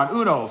carry on.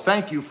 Uno,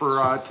 thank you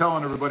for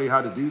telling everybody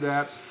how to do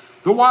that.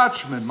 The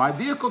Watchman, my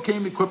vehicle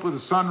came equipped with a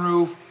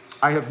sunroof.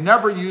 I have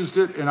never used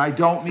it and I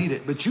don't need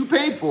it, but you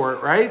paid for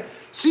it, right?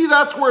 See,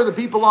 that's where the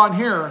people on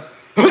here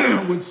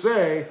would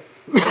say,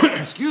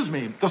 excuse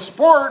me, the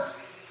Sport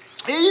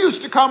It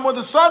used to come with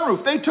a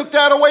sunroof. They took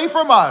that away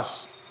from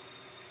us.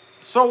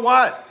 So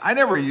what? I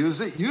never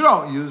use it. You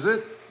don't use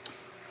it.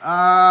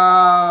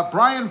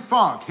 Brian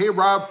Funk. Hey,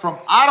 Rob from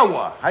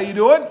Ottawa. How you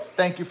doing?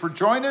 Thank you for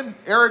joining.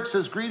 Eric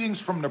says, greetings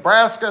from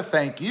Nebraska.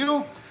 Thank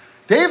you.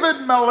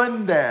 David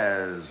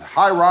Melendez.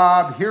 Hi,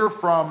 Rob. Here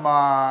from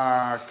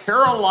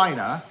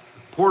Carolina,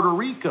 Puerto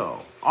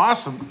Rico.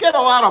 Awesome. We get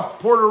a lot of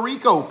Puerto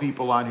Rico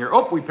people on here.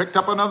 Oh, we picked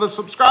up another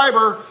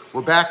subscriber.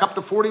 We're back up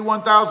to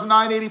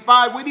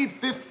 41,985. We need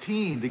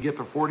 15 to get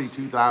to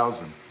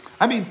 42,000.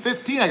 I mean,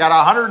 15. I got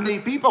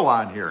 108 people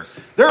on here.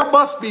 There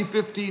must be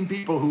 15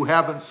 people who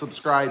haven't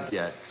subscribed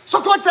yet. So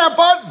click that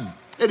button.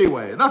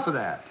 Anyway, enough of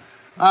that.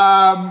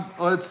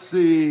 Let's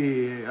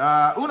see.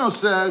 Uno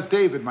says,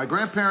 David, my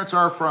grandparents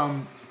are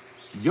from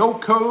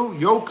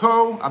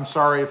Yoko. I'm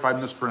sorry if I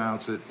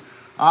mispronounce it.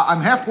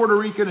 I'm half Puerto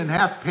Rican and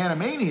half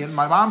Panamanian.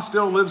 My mom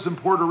still lives in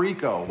Puerto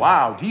Rico.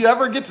 Wow. Do you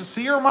ever get to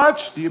see her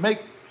much?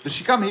 Does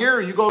she come here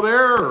or you go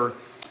there? Or,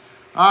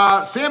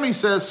 Sammy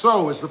says,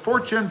 so is the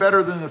 4th gen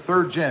better than the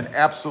 3rd gen?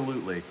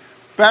 Absolutely.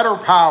 Better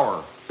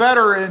power,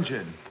 better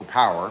engine for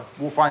power.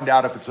 We'll find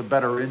out if it's a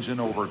better engine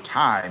over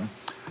time.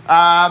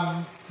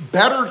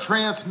 Better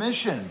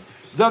transmission.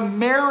 The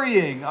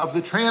marrying of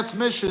the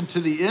transmission to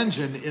the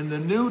engine in the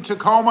new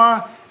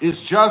Tacoma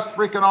is just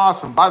freaking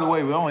awesome. By the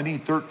way, we only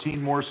need 13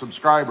 more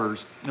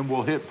subscribers and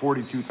we'll hit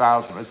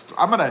 42,000.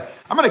 I'm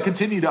gonna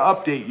continue to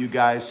update you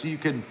guys so you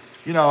can,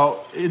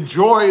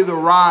 enjoy the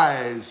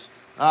rise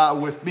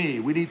with me.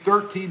 We need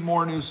 13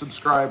 more new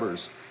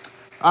subscribers.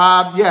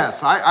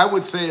 Yes, I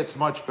would say it's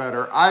much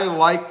better. I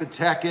like the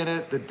tech in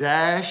it, the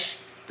dash,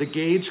 the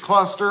gauge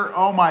cluster.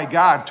 Oh my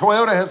God,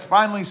 Toyota has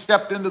finally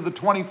stepped into the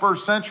 21st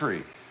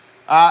century.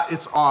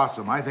 It's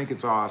awesome. I think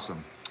it's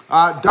awesome.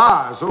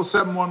 Daz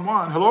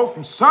 0711, hello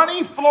from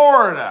sunny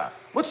Florida.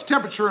 What's the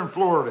temperature in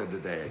Florida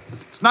today?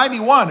 It's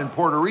 91 in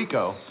Puerto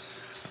Rico.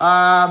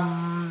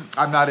 I'm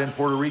not in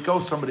Puerto Rico.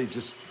 Somebody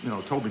just,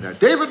 told me that.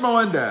 David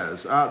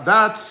Melendez,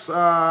 that's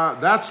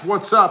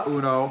what's up,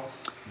 Uno.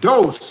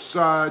 Dose,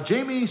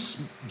 Jamie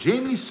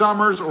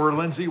Summers or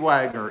Lindsay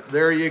Wagner.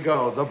 There you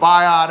go, the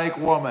bionic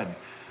woman.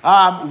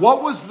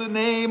 What was the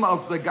name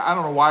of the guy? I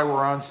don't know why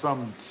we're on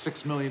some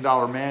 $6 million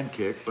man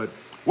kick, but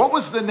what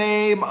was the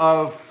name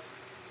of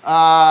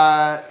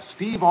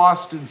Steve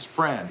Austin's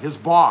friend, his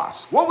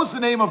boss? What was the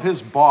name of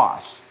his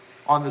boss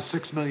on the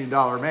 $6 million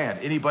man?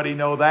 Anybody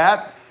know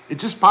that? It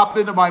just popped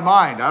into my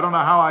mind. I don't know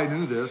how I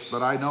knew this,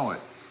 but I know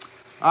it.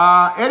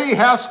 Eddie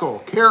Haskell,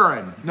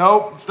 Karen.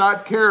 Nope, it's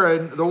not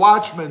Karen. The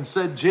Watchman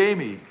said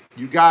Jamie.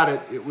 You got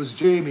it. It was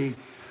Jamie.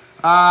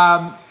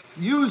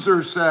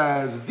 User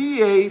says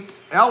V8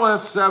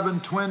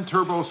 LS7 twin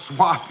turbo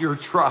swap your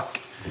truck.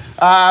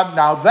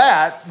 Now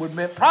that would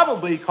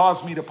probably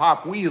cause me to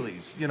pop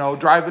wheelies,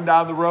 driving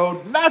down the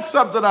road. Not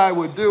something I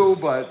would do,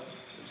 but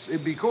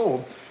it'd be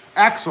cool.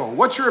 Axel,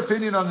 what's your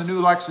opinion on the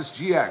new Lexus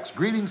GX?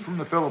 Greetings from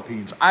the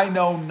Philippines. I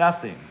know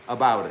nothing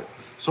about it.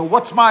 So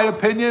what's my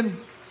opinion?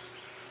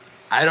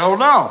 I don't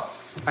know.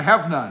 I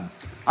have none.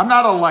 I'm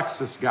not a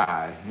Lexus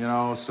guy,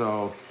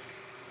 so.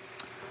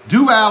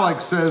 Do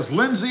Alex says,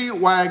 Lindsay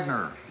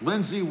Wagner.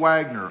 Lindsay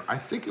Wagner. I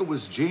think it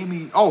was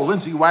Jamie. Oh,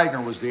 Lindsay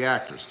Wagner was the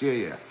actress.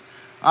 Yeah.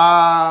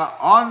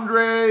 Andrej.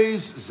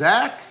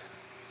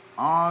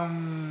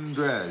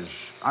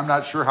 I'm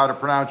not sure how to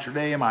pronounce your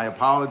name. I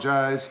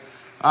apologize.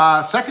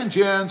 Second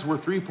gens were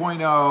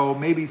 3.0,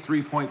 maybe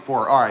 3.4.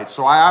 All right,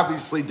 so I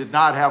obviously did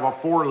not have a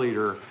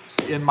 4-liter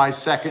in my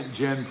second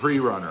gen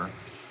pre-runner.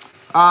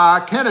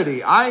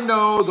 Kennedy, I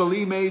know the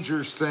Lee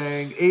Majors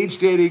thing, age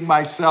dating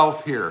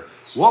myself here.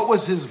 What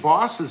was his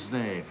boss's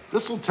name?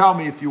 This will tell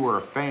me if you were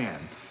a fan.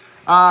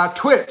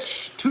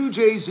 Twitch,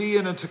 2JZ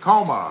in a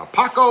Tacoma.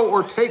 Paco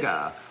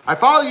Ortega. I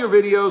follow your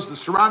videos. The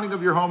surrounding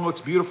of your home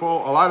looks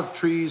beautiful. A lot of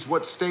trees.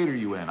 What state are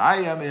you in? I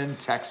am in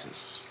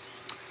Texas.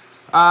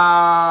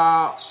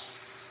 I'm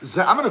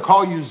going to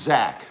call you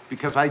Zach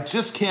because I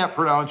just can't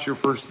pronounce your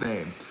first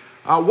name.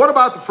 What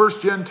about the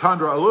first gen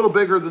Tundra? A little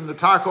bigger than the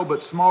Taco,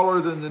 but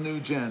smaller than the new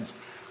gens.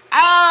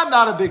 I'm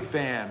not a big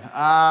fan.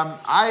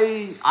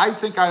 I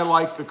think I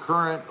like the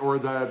current or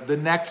the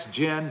next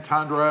gen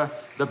Tundra,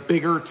 the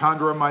bigger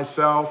Tundra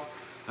myself.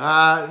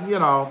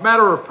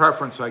 Matter of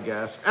preference, I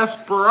guess.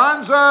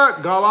 Esperanza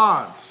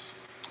Gallant,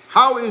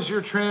 how is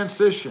your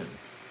transition?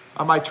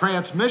 My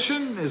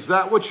transmission, is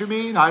that what you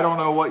mean? I don't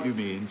know what you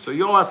mean, so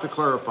you'll have to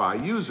clarify.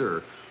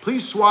 User,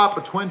 please swap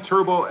a twin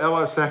turbo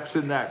LSX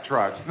in that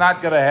truck. It's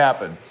not gonna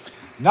happen.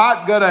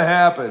 Not gonna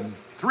happen.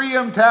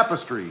 3M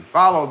Tapestry,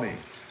 follow me.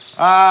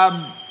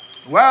 I'm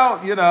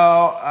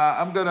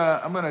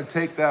gonna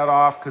take that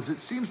off because it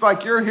seems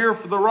like you're here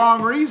for the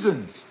wrong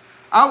reasons.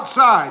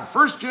 Outside,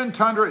 first gen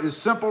Tundra is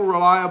simple,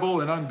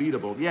 reliable, and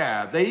unbeatable.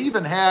 Yeah, they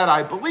even had,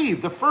 I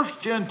believe, the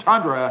first gen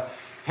Tundra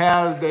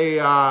had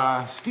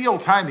a steel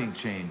timing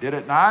chain, did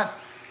it not?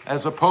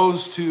 As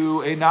opposed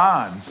to a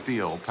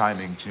non-steel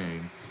timing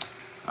chain.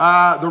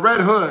 The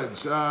Red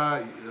Hoods,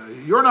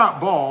 you're not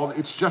bald,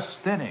 it's just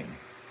thinning.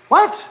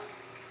 What?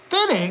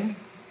 Thinning?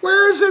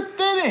 Where is it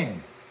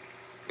thinning?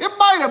 It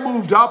might have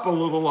moved up a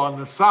little on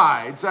the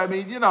sides. I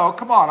mean, you know,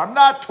 come on, I'm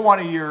not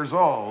 20 years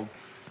old.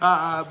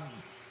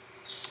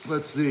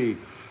 Let's see.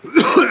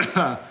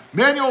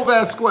 Manuel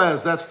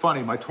Vasquez, that's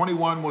funny. My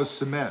 21 was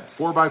cement,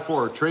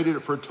 4x4. Traded it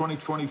for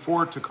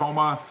 2024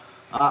 Tacoma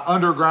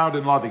Underground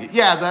and loving it.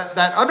 Yeah,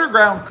 that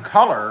underground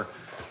color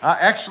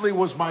actually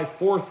was my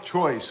fourth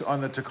choice on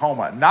the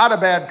Tacoma. Not a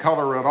bad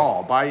color at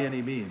all by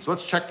any means.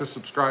 Let's check the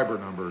subscriber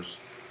numbers.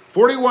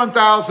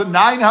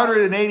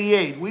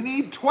 41,988. We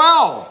need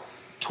 12.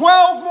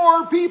 12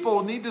 more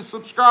people need to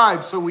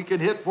subscribe so we can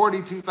hit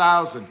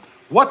 42,000.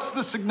 What's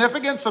the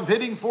significance of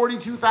hitting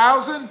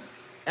 42,000?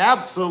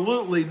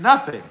 Absolutely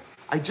nothing.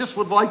 I just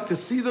would like to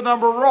see the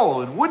number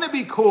roll. And wouldn't it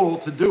be cool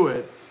to do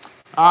it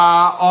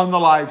on the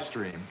live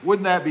stream?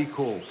 Wouldn't that be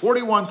cool?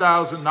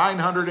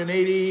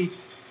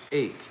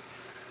 41,988.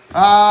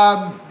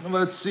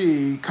 Let's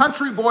see.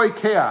 Country Boy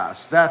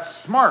Chaos. That's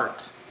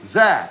smart.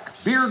 Zach,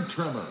 beard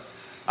trimmer.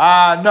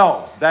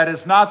 No, that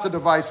is not the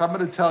device. I'm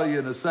going to tell you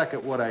in a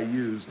second what I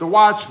use. The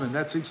Watchman.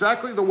 That's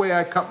exactly the way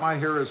I cut my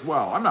hair as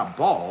well. I'm not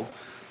bald.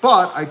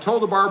 But I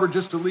told the barber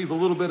just to leave a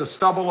little bit of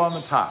stubble on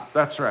the top.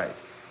 That's right.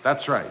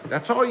 That's right.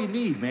 That's all you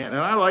need, man. And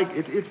I like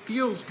it. It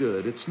feels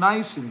good. It's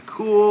nice and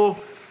cool.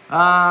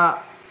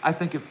 I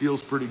think it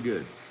feels pretty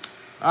good.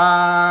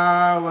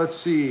 Let's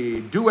see.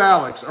 Do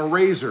Alex, a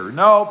razor.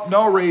 No,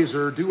 no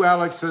razor. Do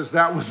Alex says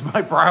that was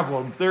my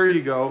problem. There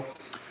you go.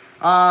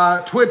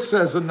 Twitch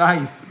says a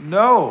knife.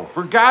 No,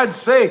 for God's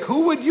sake,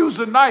 who would use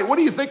a knife? What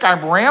do you think?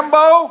 I'm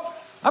Rambo?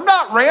 I'm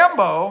not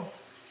Rambo.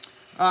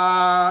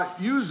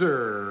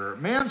 User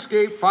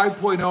Manscaped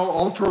 5.0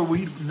 Ultra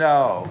Weed.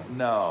 No.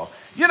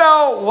 You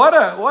know what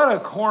a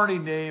corny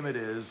name it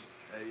is.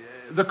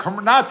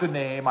 Not the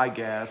name, I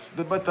guess,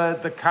 but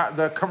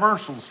the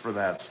commercials for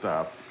that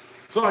stuff.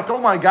 So like, oh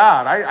my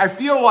God, I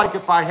feel like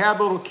if I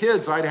had little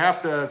kids, I'd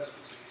have to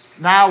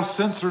now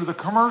censor the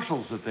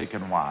commercials that they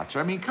can watch.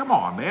 I mean, come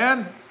on,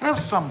 man, have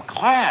some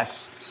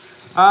class.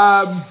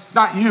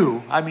 Not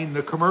you. I mean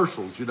the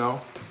commercials. You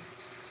know.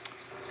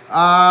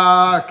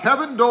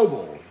 Kevin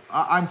Doble.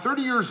 I'm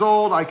 30 years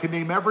old. I can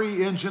name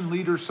every engine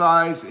liter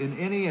size in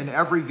any and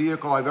every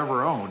vehicle I've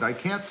ever owned. I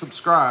can't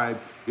subscribe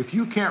if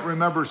you can't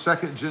remember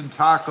second gen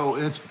taco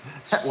engine.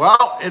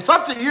 Well, it's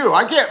up to you.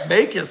 I can't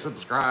make you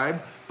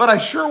subscribe, but I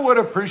sure would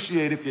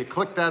appreciate if you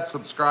click that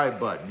subscribe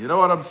button. You know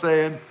what I'm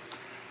saying?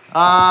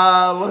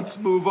 Let's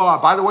move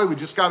on. By the way, we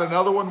just got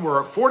another one.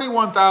 We're at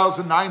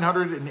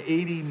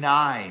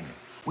 41,989.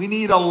 We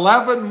need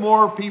 11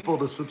 more people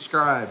to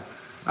subscribe.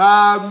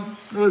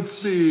 Let's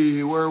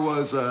see, where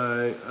was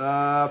I?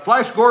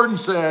 Flash Gordon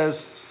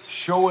says,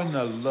 showing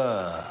the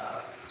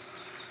love.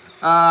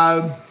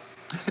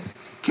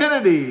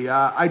 Kennedy,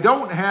 I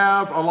don't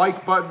have a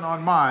like button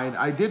on mine.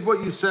 I did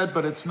what you said,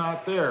 but it's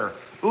not there.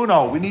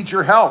 Uno, we need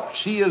your help.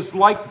 She is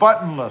like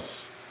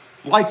buttonless.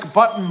 Like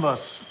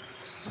buttonless.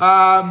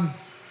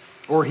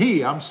 Or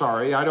he, I'm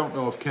sorry. I don't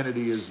know if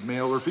Kennedy is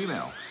male or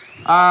female.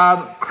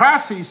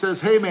 Crassy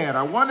says, hey man,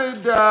 I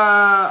wanted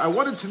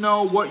to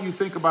know what you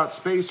think about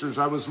spacers.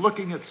 I was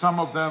looking at some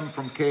of them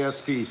from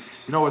KSP.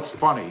 You know, it's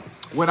funny.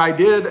 When I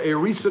did a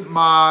recent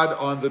mod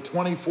on the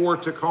 24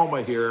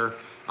 Tacoma here,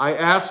 I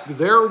asked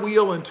their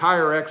wheel and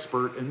tire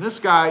expert, and this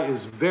guy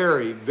is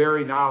very,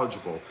 very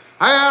knowledgeable.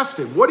 I asked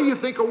him, what do you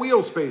think of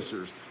wheel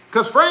spacers?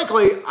 Because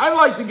frankly, I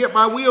like to get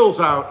my wheels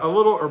out a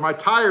little, or my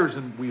tires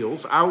and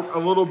wheels out a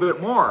little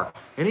bit more.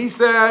 And he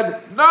said,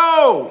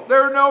 no,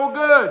 they're no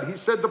good. He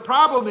said, the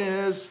problem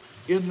is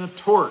in the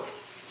torque.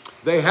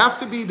 They have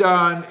to be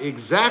done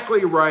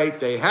exactly right.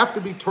 They have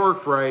to be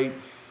torqued right.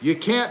 You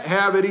can't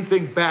have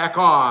anything back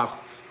off.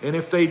 And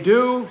if they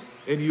do,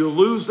 and you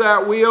lose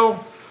that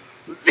wheel,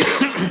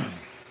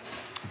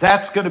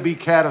 that's going to be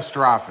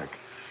catastrophic.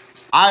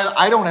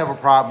 I don't have a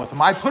problem with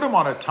them. I put them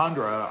on a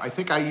Tundra. I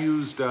think I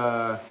used,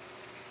 I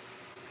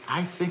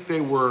think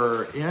they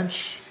were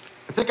inch.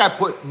 I think I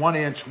put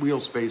 1-inch wheel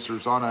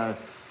spacers on a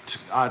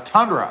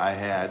Tundra I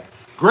had.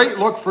 Great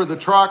look for the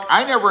truck.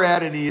 I never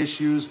had any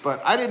issues,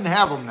 but I didn't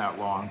have them that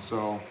long,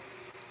 so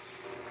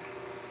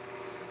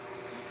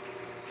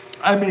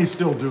I may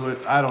still do it.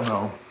 I don't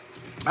know.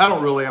 I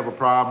don't really have a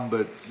problem,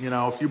 but you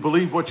know, if you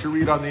believe what you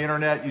read on the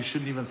internet, you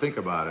shouldn't even think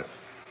about it.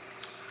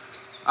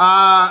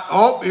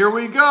 Oh, here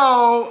we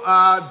go.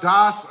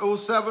 DOS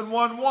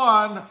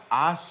 0711,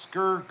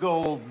 Oscar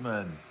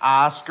Goldman.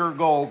 Oscar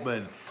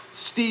Goldman.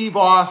 Steve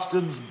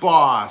Austin's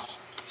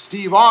boss.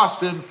 Steve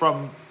Austin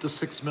from the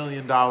 $6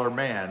 Million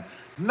Man.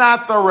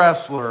 Not the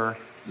wrestler.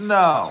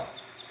 No.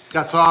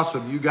 That's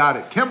awesome. You got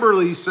it.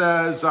 Kimberly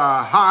says,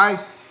 hi.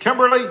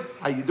 Kimberly,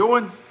 how you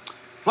doing?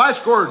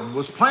 Flash Gordon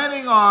was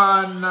planning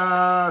on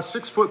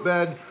 6-foot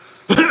bed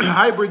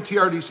hybrid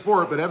TRD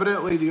Sport, but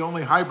evidently the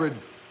only hybrid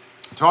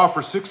to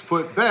offer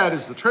 6-foot bed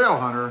is the Trail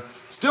Hunter.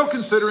 Still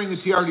considering the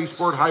TRD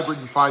Sport hybrid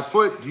in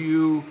 5-foot. Do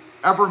you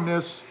ever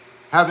miss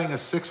having a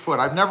 6-foot?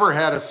 I've never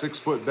had a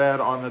 6-foot bed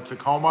on the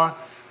Tacoma,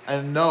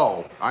 and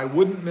no, I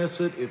wouldn't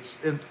miss it.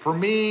 And for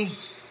me,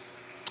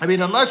 I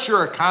mean, unless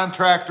you're a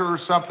contractor or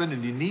something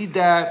and you need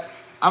that,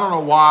 I don't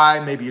know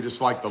why. Maybe you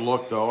just like the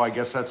look, though. I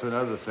guess that's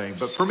another thing.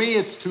 But for me,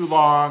 it's too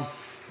long,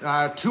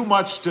 too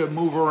much to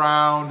move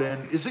around.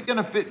 And is it going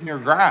to fit in your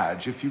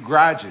garage if you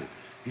garage it?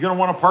 You're going to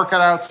want to park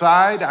it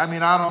outside? I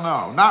mean, I don't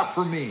know. Not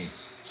for me.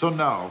 So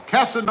no.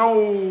 Casanova.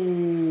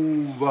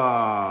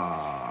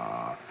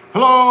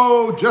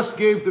 Hello. Just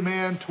gave the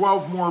man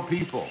 12 more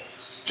people.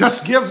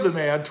 Just give the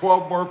man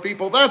 12 more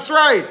people. That's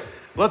right.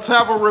 Let's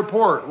have a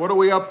report. What are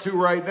we up to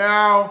right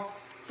now?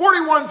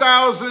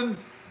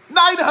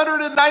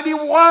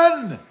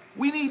 41,991.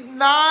 We need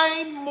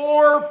 9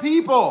 more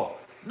people.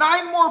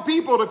 9 more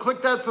people to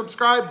click that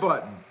subscribe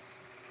button.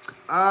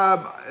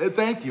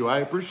 Thank you. I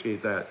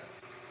appreciate that.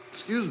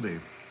 Excuse me.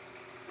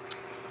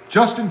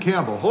 Justin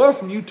Campbell. Hello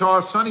from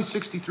Utah. Sunny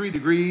 63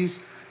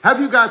 degrees. Have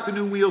you got the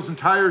new wheels and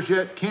tires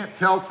yet? Can't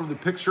tell from the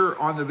picture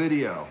on the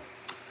video.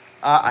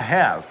 I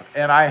have.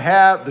 And I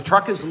have. The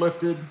truck is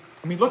lifted.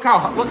 I mean, look how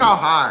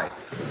high.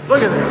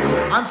 Look at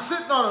this. I'm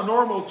sitting on a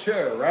normal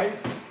chair, right?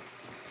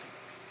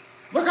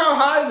 Look how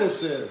high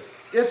this is.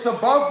 It's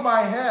above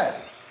my head.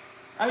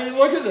 I mean,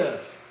 look at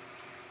this.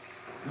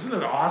 Isn't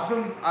it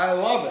awesome? I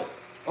love it.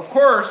 Of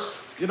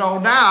course, you know,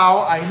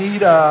 now I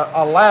need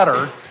a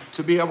ladder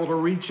to be able to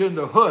reach in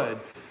the hood.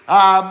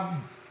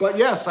 But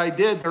yes, I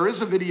did. There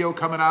is a video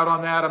coming out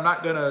on that. I'm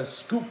not going to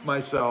scoop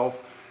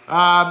myself.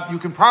 You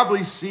can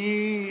probably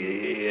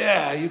see,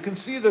 yeah, you can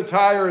see the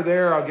tire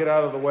there. I'll get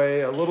out of the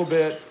way a little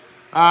bit.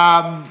 So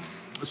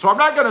I'm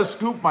not going to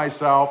scoop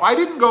myself. I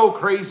didn't go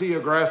crazy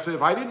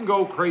aggressive. I didn't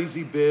go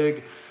crazy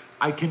big.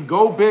 I can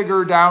go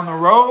bigger down the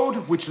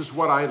road, which is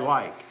what I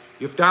like.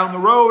 If down the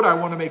road I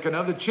want to make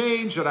another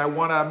change and I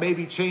want to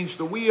maybe change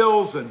the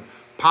wheels and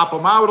pop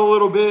them out a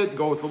little bit,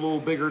 go with a little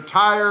bigger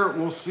tire,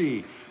 we'll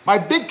see. My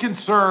big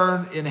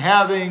concern in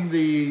having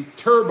the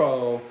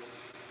turbo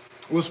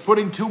was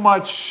putting too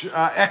much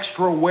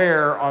extra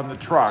wear on the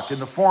truck in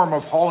the form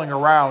of hauling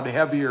around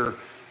heavier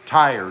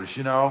tires,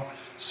 you know.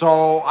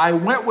 So I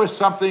went with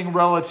something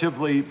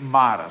relatively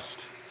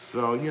modest.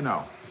 So, you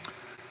know.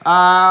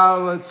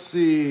 Let's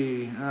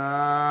see.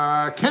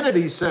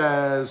 Kennedy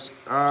says,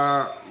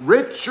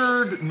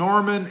 Richard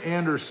Norman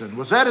Anderson.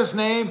 Was that his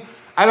name?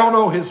 I don't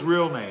know his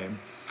real name.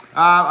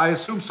 I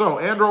assume so.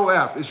 Andro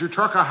F. Is your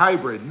truck a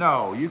hybrid?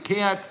 No, you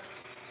can't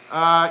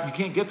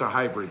get the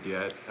hybrid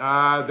yet.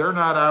 They're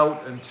not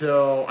out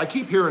until, I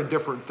keep hearing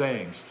different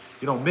things.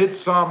 You know,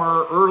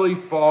 midsummer, early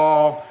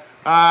fall.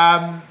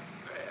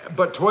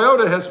 But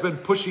Toyota has been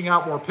pushing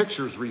out more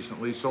pictures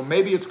recently, so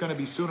maybe it's going to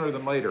be sooner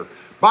than later.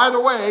 By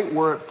the way,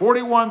 we're at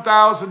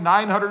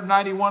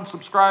 41,991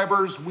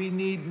 subscribers. We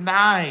need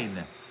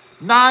 9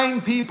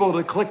 people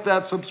to click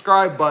that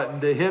subscribe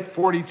button to hit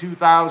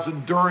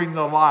 42,000 during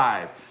the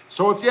live.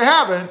 So if you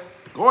haven't,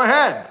 go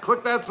ahead,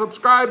 click that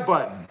subscribe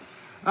button.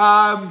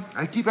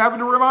 I keep having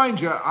to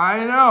remind you,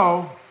 I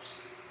know.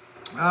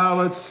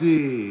 Let's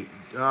see,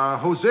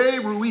 Jose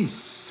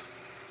Ruiz.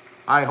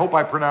 I hope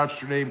I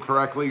pronounced your name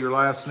correctly, your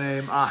last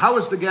name. How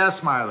is the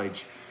gas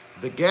mileage?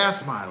 The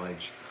gas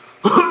mileage.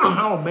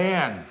 Oh,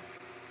 man.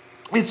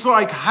 It's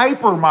like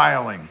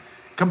hyper-miling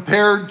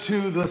compared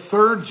to the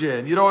 3rd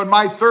gen. You know, in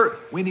my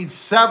we need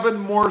 7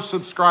 more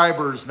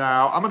subscribers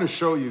now. I'm going to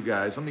show you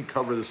guys. Let me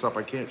cover this up.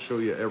 I can't show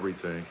you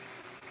everything.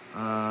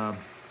 Let's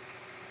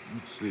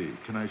see.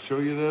 Can I show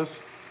you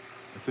this?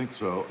 I think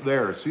so.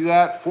 There. See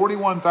that?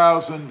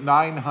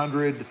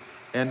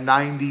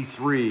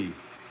 41,993.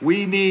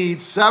 We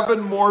need 7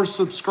 more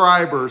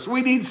subscribers.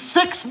 We need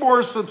 6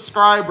 more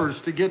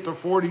subscribers to get to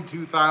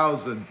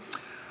 42,000.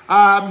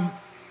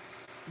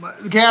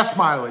 Gas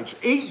mileage,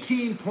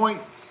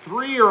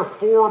 18.3 or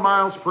 4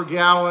 miles per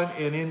gallon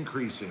and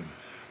increasing.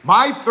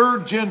 My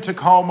 3rd gen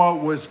Tacoma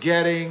was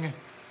getting,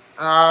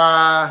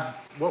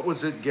 what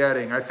was it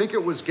getting? I think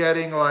it was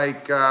getting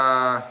like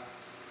 14.6,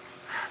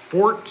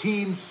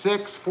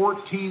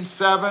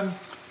 14.7.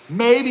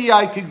 Maybe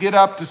I could get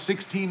up to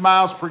 16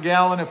 miles per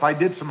gallon if I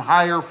did some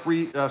higher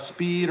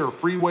speed or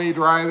freeway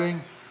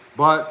driving.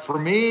 But for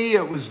me,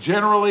 it was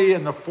generally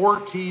in the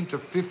 14 to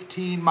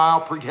 15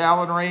 mile per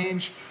gallon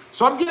range.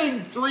 So I'm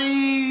getting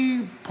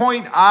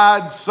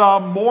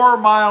 3-point-odd-some more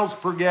miles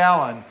per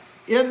gallon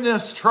in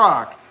this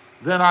truck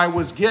than I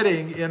was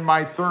getting in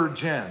my 3rd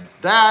gen.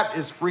 That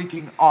is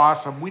freaking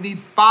awesome. We need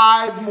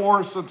 5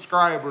 more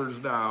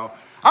subscribers now.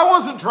 I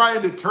wasn't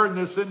trying to turn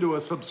this into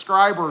a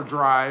subscriber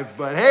drive,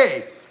 but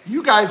hey,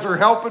 you guys are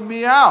helping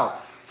me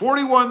out.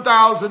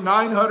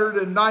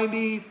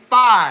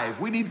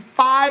 41,995. We need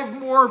 5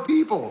 more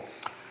people.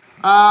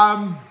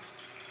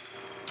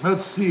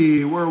 Let's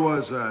see, where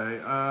was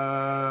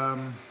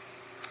I?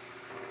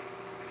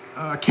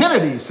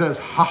 Kennedy says,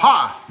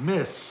 haha,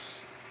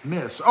 miss.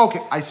 Okay,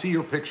 I see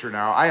your picture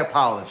now. I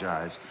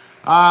apologize.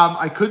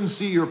 I couldn't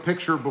see your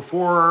picture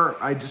before.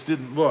 I just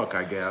didn't look,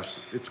 I guess.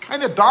 It's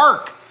kind of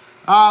dark.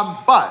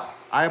 But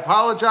I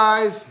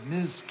apologize,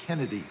 Ms.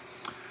 Kennedy.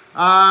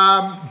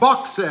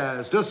 Buck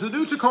says, does the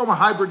new Tacoma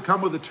hybrid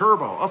come with a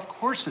turbo? Of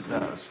course it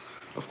does.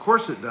 Of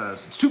course it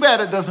does. It's too bad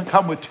it doesn't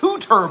come with 2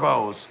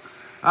 turbos.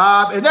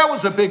 And that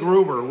was a big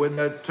rumor. When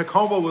the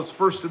Tacoma was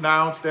first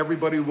announced,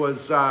 everybody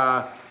was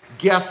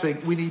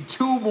guessing. We need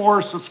 2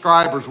 more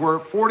subscribers. We're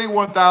at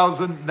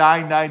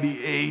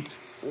 41,998.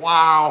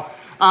 Wow.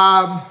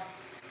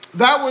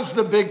 That was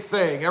the big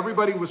thing.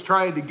 Everybody was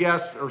trying to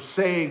guess or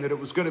saying that it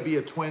was going to be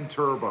a twin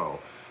turbo.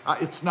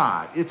 It's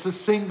not. It's a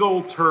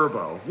single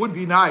turbo. Would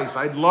be nice.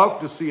 I'd love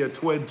to see a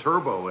twin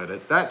turbo in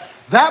it.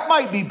 That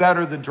might be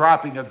better than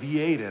dropping a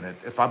V8 in it,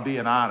 if I'm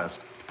being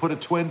honest. Put a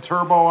twin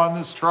turbo on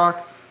this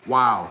truck.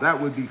 Wow, that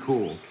would be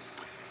cool.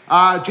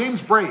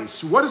 James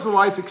Brace, what is the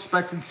life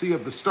expectancy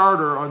of the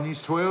starter on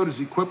these Toyotas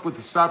equipped with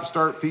the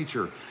stop-start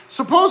feature?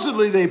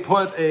 Supposedly they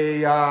put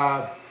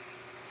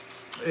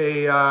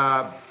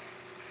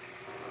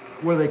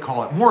what do they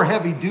call it? More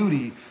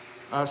heavy-duty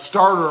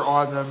starter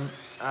on them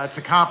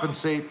to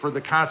compensate for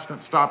the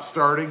constant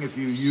stop-starting if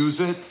you use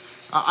it.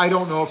 I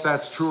don't know if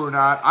that's true or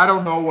not. I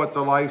don't know what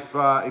the life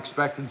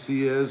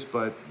expectancy is,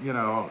 but, you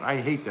know, I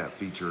hate that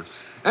feature.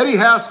 Eddie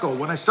Haskell,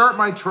 when I start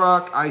my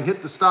truck, I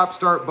hit the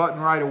stop-start button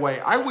right away.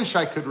 I wish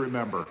I could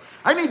remember.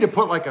 I need to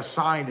put like a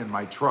sign in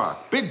my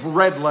truck, big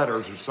red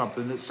letters or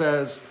something that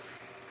says,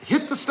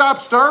 hit the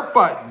stop-start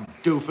button,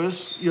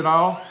 doofus, you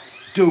know,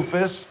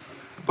 doofus.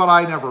 But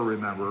I never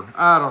remember.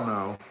 I don't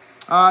know.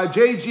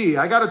 JG,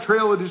 I got a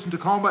Trail Edition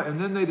Tacoma, and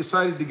then they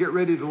decided to get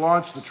ready to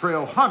launch the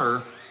Trail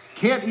Hunter.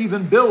 Can't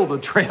even build a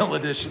Trail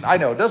Edition. I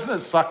know, doesn't it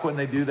suck when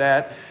they do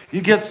that?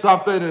 You get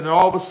something and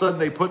all of a sudden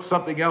they put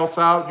something else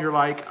out and you're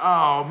like,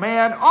 oh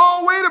man,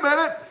 oh, wait a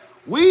minute.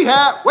 Wait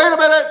a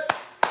minute.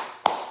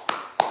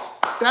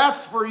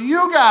 That's for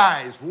you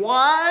guys.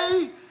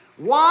 Why?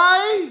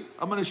 Why?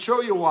 I'm gonna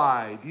show you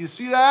why. Do you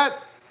see that?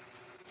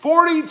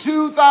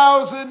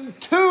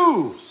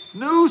 42,002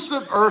 new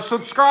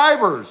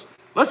subscribers.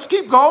 Let's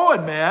keep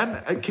going,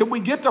 man. Can we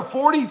get to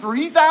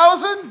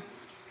 43,000?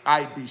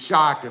 I'd be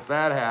shocked if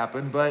that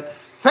happened, but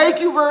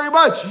thank you very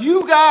much.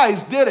 You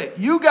guys did it.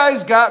 You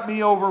guys got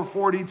me over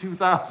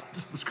 42,000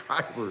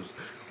 subscribers.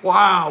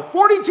 Wow,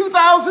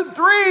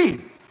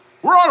 42,003.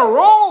 We're on a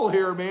roll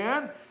here,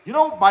 man. You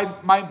know,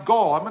 my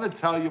goal, I'm going to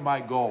tell you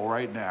my goal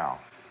right now.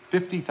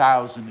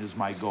 50,000 is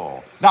my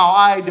goal. Now,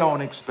 I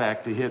don't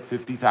expect to hit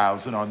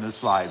 50,000 on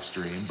this live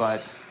stream,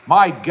 but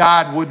my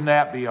God, wouldn't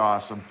that be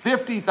awesome?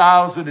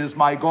 50,000 is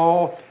my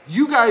goal.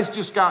 You guys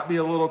just got me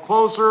a little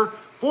closer.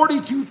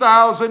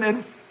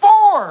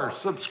 42,004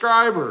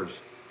 subscribers.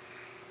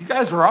 You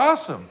guys are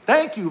awesome.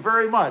 Thank you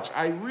very much.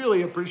 I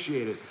really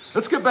appreciate it.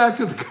 Let's get back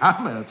to the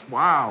comments.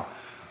 Wow.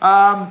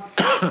 I'm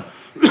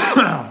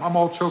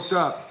all choked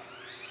up.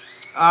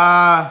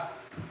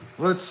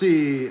 Let's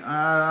see.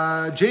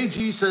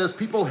 JG says,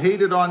 people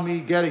hated on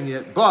me getting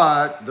it,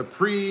 but the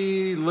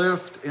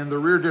pre-lift and the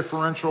rear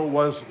differential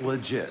was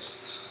legit.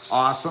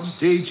 Awesome.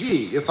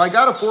 JG, if I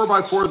got a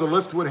 4x4, the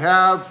lift would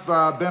have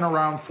been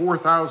around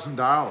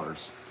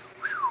 $4,000.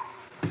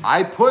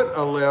 I put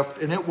a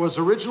lift, and it was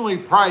originally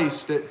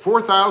priced at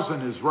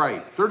 $4,000 is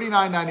right,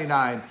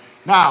 $39.99.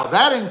 Now,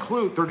 that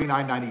includes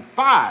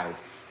 $39.95.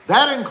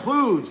 That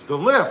includes the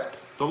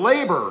lift, the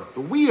labor, the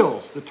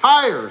wheels, the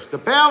tires, the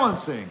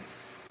balancing.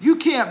 You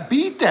can't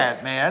beat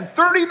that, man.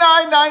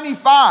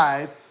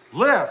 $39.95,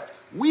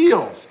 lift,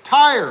 wheels,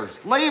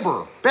 tires,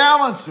 labor,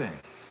 balancing.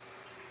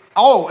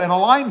 Oh, and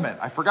alignment.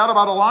 I forgot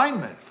about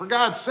alignment. For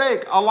God's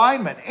sake,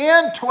 alignment.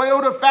 And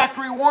Toyota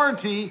factory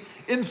warranty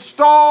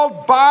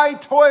installed by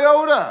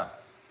Toyota.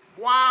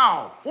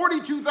 Wow.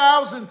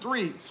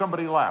 42,003.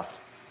 Somebody left.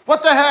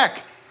 What the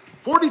heck?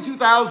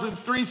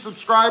 42,003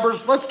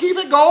 subscribers. Let's keep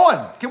it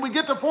going. Can we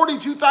get to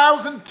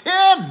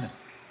 42,010?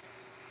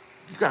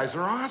 You guys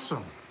are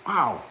awesome.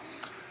 Wow.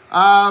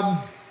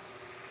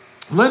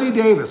 Lenny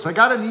Davis, I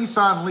got a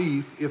Nissan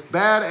Leaf. If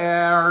bad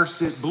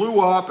arse, it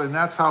blew up, and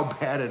that's how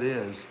bad it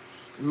is.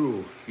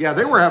 Ooh. Yeah,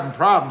 they were having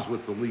problems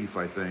with the Leaf,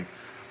 I think.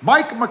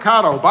 Mike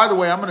Mikado, by the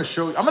way, I'm going to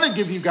show you, I'm going to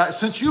give you guys,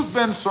 since you've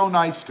been so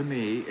nice to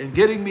me and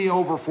getting me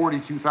over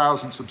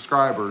 42,000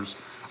 subscribers,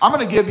 I'm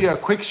going to give you a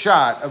quick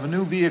shot of a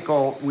new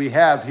vehicle we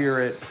have here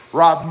at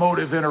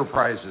RobMotive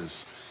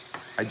Enterprises.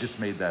 I just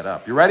made that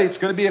up. You ready? It's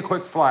going to be a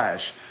quick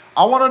flash.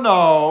 I want to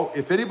know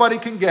if anybody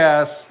can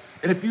guess.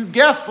 And if you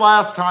guessed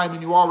last time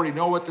and you already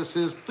know what this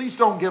is, please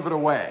don't give it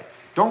away.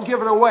 Don't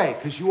give it away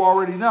because you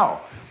already know.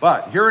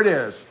 But here it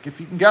is.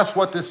 If you can guess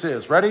what this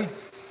is. Ready?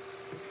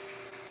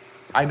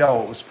 I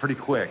know, it was pretty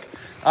quick.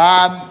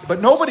 But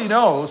nobody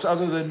knows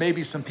other than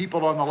maybe some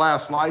people on the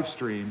last live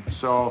stream.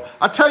 So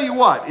I'll tell you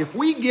what. If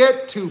we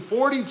get to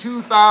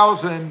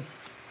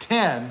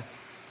 42,010,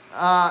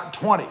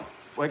 20.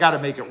 I got to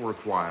make it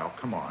worthwhile.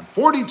 Come on.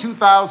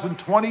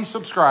 42,020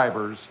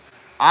 subscribers.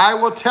 I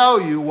will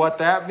tell you what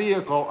that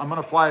vehicle, I'm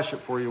going to flash it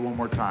for you one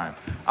more time.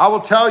 I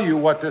will tell you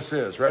what this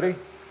is. Ready?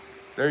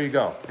 There you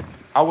go.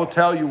 I will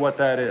tell you what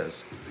that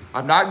is.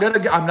 I'm not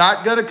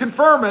going to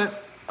confirm it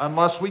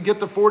unless we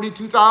get to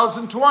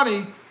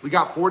 42,020. We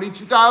got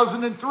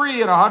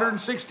 42,003 and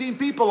 116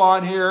 people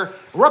on here.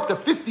 We're up to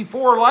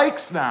 54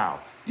 likes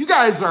now. You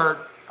guys are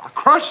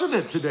crushing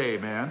it today,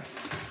 man.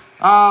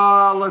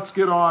 Let's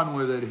get on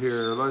with it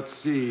here. Let's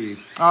see.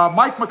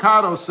 Mike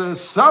Mikado says,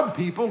 some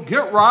people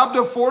get robbed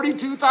of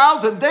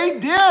 42,000.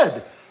 They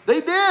did. They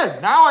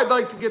did. Now I'd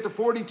like to get to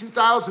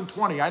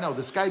 42,020. I know,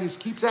 this guy just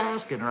keeps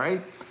asking, right?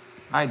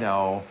 I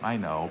know.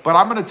 But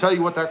I'm going to tell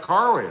you what that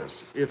car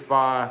is. If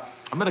I'm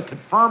going to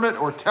confirm it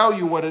or tell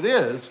you what it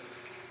is,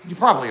 you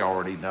probably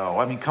already know.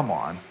 I mean, come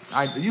on.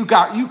 You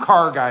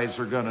car guys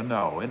are going to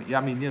know. And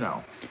I mean, you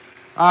know.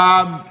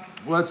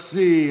 Let's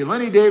see.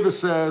 Lenny Davis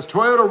says,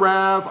 Toyota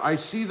RAV, I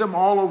see them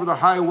all over the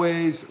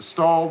highways,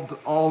 stalled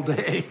all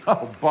day.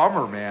 Oh,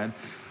 bummer, man.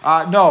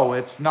 No,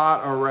 it's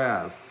not a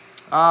RAV.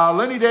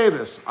 Lenny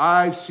Davis,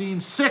 I've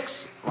seen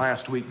 6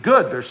 last week.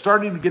 Good. They're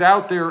starting to get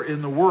out there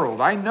in the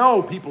world. I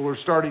know people are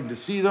starting to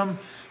see them,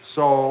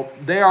 so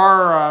they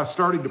are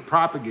starting to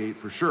propagate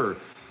for sure.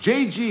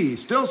 JG,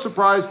 still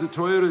surprised that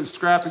Toyota is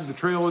scrapping the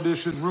Trail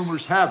Edition.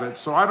 Rumors have it,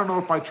 so I don't know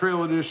if my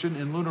Trail Edition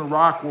in Lunar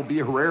Rock will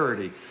be a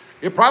rarity.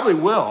 It probably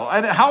will.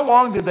 And how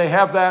long did they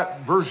have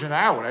that version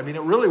out? I mean,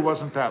 it really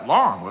wasn't that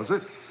long, was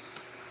it?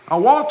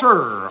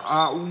 Walter,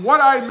 what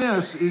I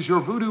miss is your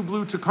Voodoo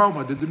Blue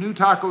Tacoma. Did the new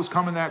tacos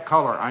come in that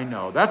color? I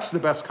know. That's the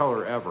best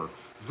color ever.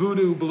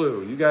 Voodoo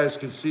Blue. You guys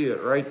can see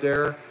it right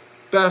there.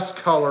 Best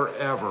color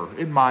ever,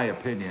 in my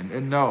opinion.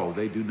 And no,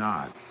 they do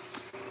not.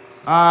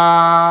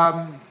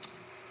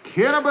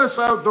 Cannabis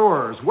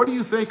Outdoors. What do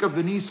you think of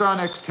the Nissan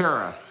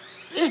Xterra?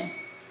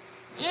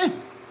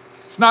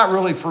 It's not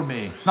really for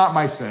me. It's not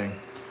my thing.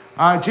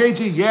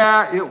 JG,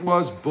 yeah, it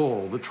was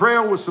bull. The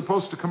Trail was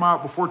supposed to come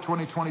out before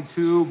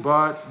 2022,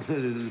 but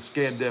the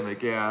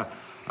scandemic, yeah.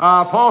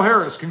 Paul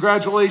Harris,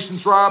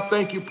 congratulations, Rob.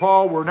 Thank you,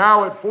 Paul. We're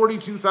now at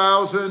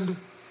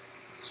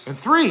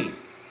 42,003.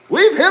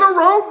 We've hit a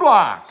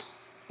roadblock.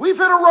 We've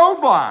hit a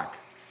roadblock.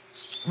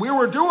 We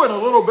were doing a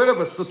little bit of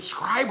a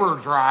subscriber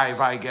drive,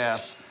 I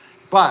guess,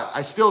 but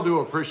I still do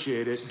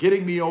appreciate it.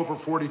 Getting me over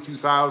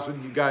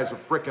 42,000, you guys are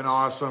freaking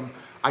awesome.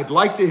 I'd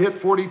like to hit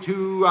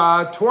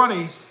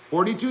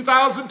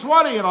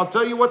 42,020, and I'll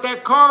tell you what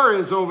that car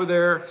is over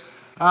there,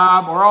 or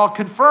I'll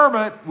confirm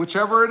it,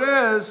 whichever it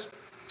is.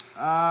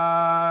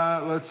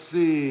 Let's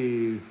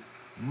see.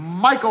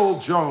 Michael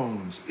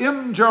Jones,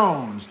 M.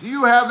 Jones, do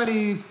you have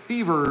any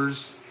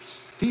fevers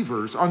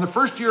on the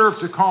first year of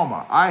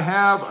Tacoma? I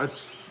have a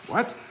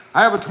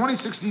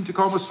 2016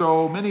 Tacoma,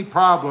 so many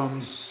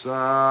problems.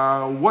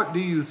 What do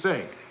you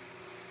think?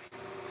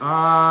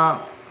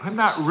 I'm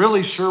not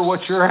really sure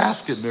what you're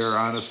asking there,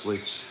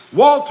 honestly.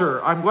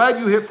 Walter, I'm glad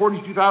you hit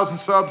 42,000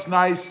 subs.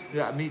 Nice.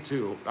 Yeah, me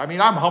too. I mean,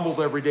 I'm humbled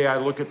every day I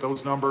look at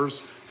those numbers.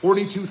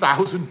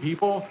 42,000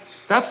 people.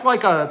 That's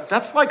like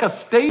a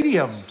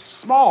stadium.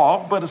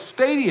 Small, but a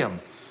stadium.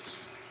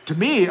 To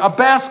me, a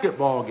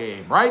basketball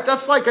game, right?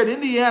 That's like an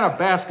Indiana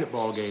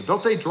basketball game.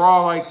 Don't they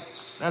draw like,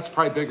 that's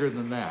probably bigger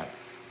than that.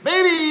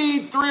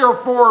 Maybe 3 or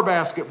 4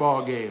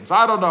 basketball games.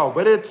 I don't know,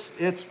 but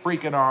it's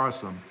freaking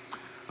awesome.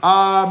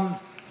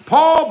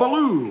 Paul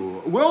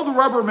Ballou, will the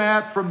rubber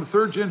mat from the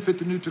 3rd gen fit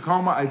the new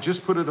Tacoma? I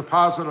just put a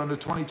deposit on the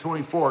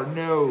 2024.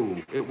 No,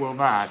 it will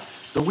not.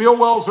 The wheel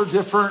wells are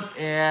different,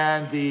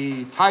 and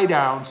the tie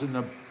downs in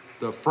the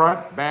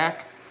front,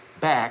 back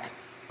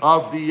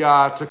of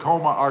the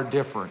Tacoma are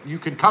different. You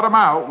can cut them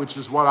out, which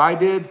is what I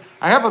did.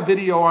 I have a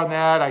video on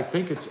that. I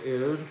think it's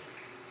aired.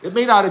 It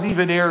may not have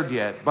even aired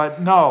yet, but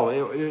no,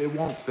 it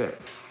won't fit.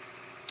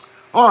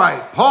 All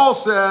right, Paul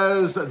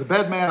says, the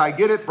bedman, I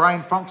get it.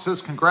 Brian Funk says,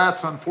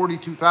 congrats on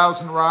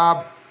 42,000,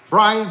 Rob.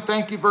 Brian,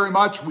 thank you very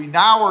much. We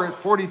now are at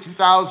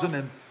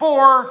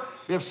 42,004.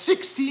 We have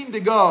 16 to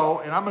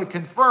go, and I'm going to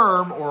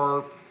confirm,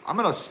 or I'm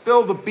going to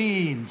spill the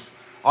beans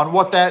on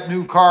what that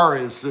new car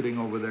is sitting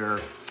over there.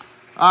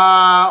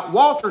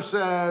 Walter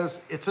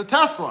says, it's a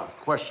Tesla,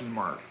 question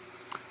mark.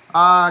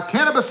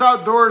 Cannabis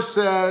Outdoors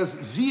says,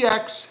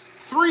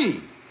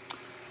 ZX3.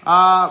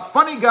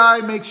 Funny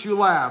guy makes you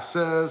laugh,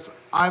 says,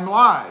 I'm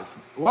live.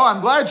 Well,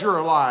 I'm glad you're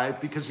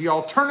alive because the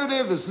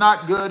alternative is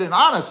not good. And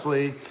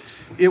honestly,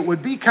 it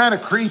would be kind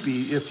of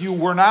creepy if you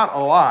were not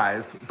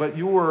alive, but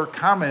you were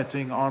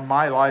commenting on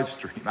my live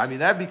stream. I mean,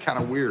 that'd be kind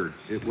of weird,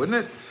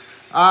 wouldn't it?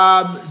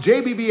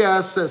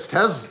 JBBS says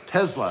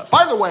Tesla.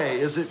 By the way,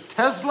 is it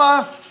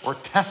Tesla or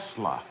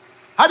Tesla?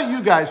 How do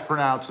you guys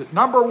pronounce it?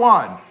 Number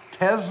 1,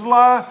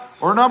 Tesla,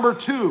 or number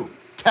 2,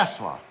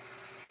 Tesla?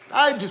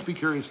 I'd just be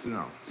curious to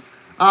know.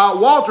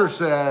 Walter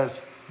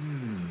says,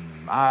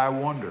 I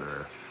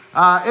wonder.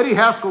 Eddie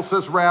Haskell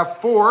says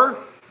RAV4.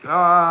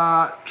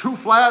 True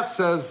Flat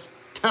says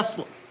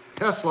Tesla.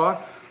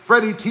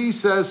 Freddie T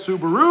says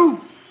Subaru.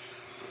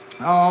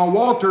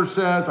 Walter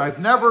says, I've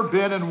never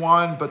been in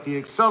one, but the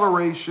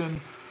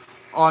acceleration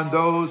on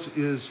those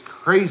is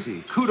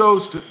crazy.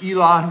 Kudos to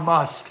Elon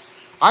Musk.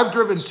 I've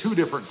driven 2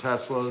 different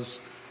Teslas.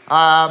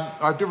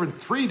 I've driven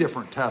 3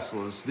 different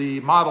Teslas.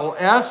 The Model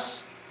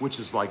S, which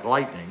is like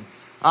lightning.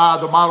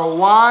 The Model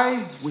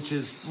Y, which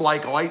is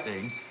like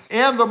lightning.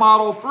 And the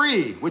Model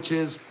 3, which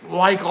is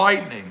like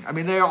lightning. I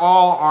mean, they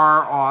all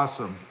are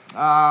awesome.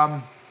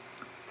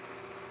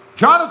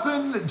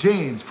 Jonathan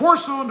James,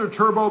 4-cylinder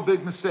turbo,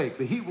 big mistake.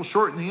 The heat will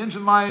shorten the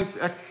engine life,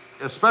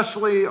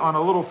 especially on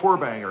a little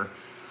 4-banger.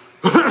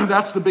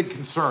 That's the big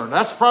concern.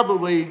 That's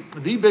probably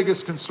the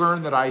biggest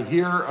concern that I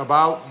hear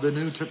about the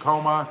new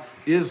Tacoma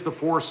is the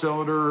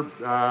 4-cylinder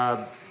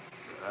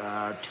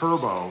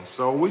turbo.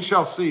 So we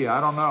shall see. I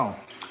don't know.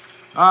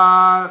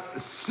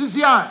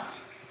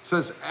 Siziant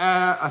says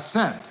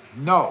Ascent.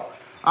 No.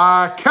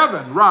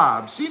 Kevin,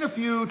 Rob, seen a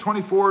few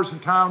 24s in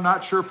town.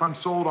 Not sure if I'm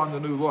sold on the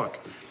new look.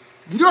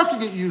 You do have to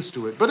get used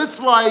to it, but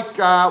it's like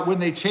when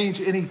they change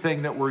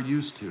anything that we're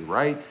used to,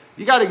 right?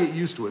 You got to get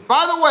used to it.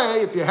 By the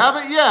way, if you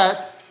haven't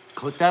yet,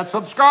 click that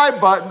subscribe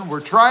button.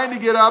 We're trying to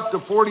get up to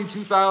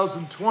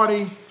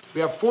 42,020.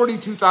 We have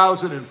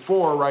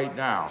 42,004 right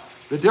now.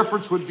 The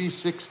difference would be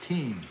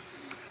 16.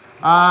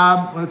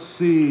 Let's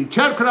see.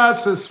 Chad Cronat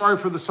says, sorry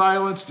for the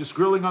silence, just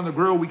grilling on the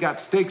grill. We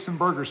got steaks and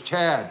burgers.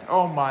 Chad,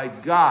 oh my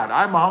God,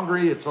 I'm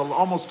hungry. It's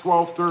almost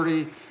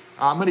 12:30.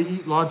 I'm going to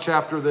eat lunch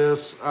after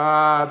this.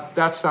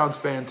 That sounds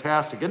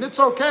fantastic. And it's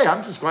okay.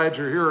 I'm just glad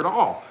you're here at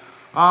all.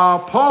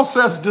 Paul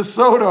says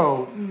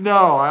DeSoto.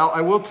 No, I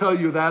will tell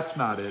you that's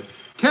not it.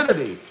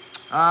 Kennedy,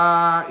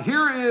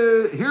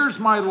 here's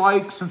my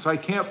like since I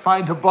can't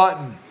find a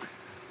button.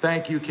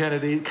 Thank you,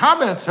 Kennedy.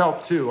 Comments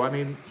help too. I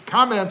mean,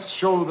 comments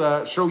show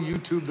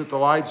YouTube that the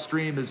live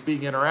stream is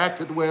being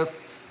interacted with,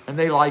 and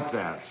they like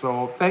that.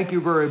 So thank you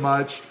very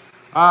much.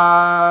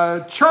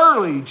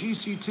 Charlie,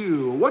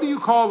 GC2, what do you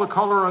call the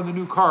color on the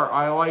new car?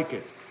 I like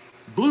it.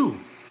 Blue.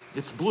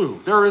 It's blue.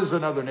 There is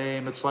another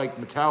name. It's like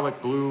metallic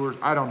blue, or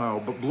I don't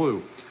know, but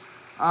blue.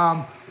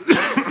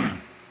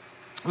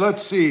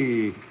 Let's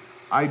see.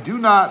 I do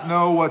not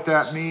know what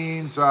that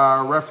means. So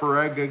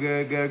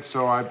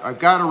I've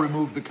got to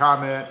remove the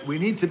comment. We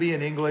need to be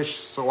in English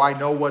so I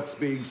know what's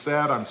being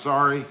said. I'm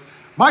sorry.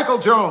 Michael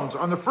Jones,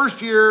 on the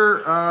first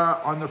year,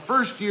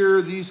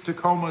 these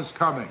Tacomas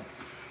coming.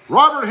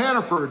 Robert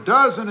Hannaford,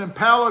 does an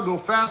Impala go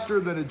faster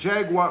than a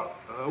Jaguar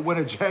when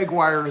a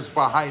Jaguar is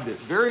behind it?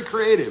 Very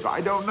creative.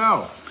 I don't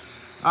know.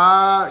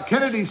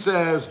 Kennedy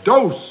says,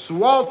 Dose,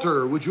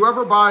 Walter, would you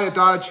ever buy a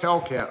Dodge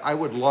Hellcat? I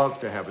would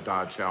love to have a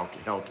Dodge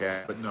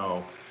Hellcat, but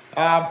no.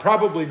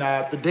 Probably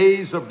not. The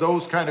days of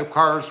those kind of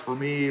cars for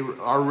me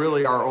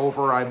are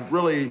over. I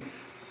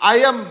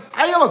am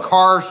a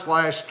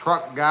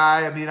car/truck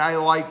guy. I mean, I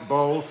like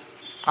both.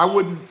 I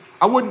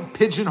wouldn't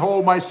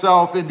pigeonhole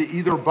myself into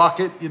either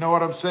bucket, you know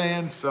what I'm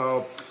saying?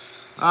 So,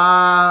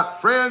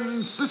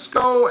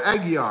 Francisco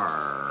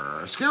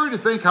Aguiar. Scary to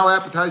think how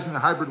appetizing the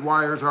hybrid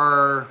wires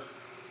are.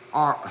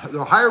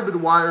 The hybrid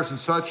wires and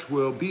such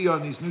will be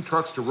on these new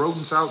trucks to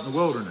rodents out in the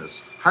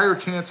wilderness. Higher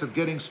chance of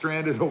getting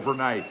stranded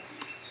overnight.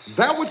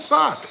 That would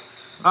suck.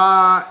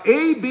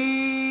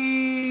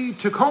 AB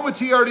Tacoma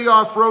TRD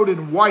off-road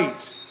in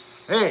white.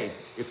 Hey,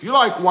 if you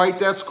like white,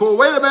 that's cool.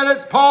 Wait a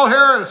minute, Paul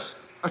Harris.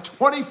 A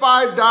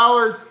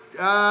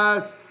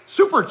 $25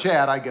 super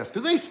chat, I guess.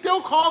 Do they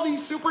still call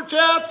these super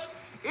chats?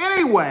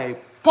 Anyway,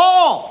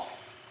 Paul,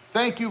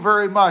 thank you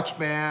very much,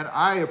 man.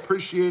 I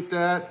appreciate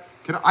that.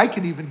 I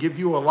can even give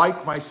you a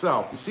like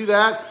myself. You see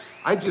that?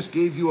 I just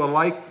gave you a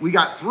like. We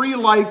got 3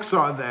 likes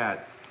on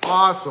that.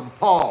 Awesome,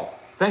 Paul.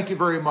 Thank you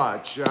very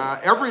much.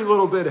 Every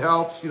little bit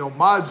helps. You know,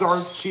 mods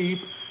aren't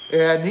cheap,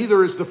 and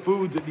neither is the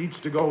food that needs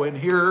to go in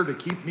here to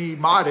keep me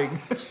modding.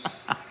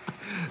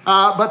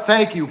 But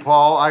thank you,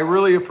 Paul. I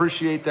really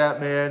appreciate that,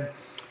 man.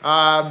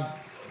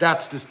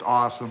 That's just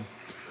awesome.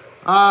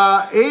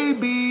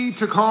 AB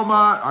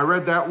Tacoma, I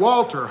read that.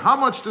 Walter, how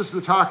much does the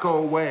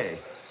taco weigh?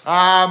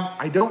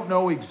 I don't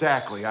know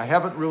exactly. I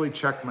haven't really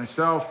checked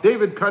myself.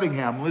 David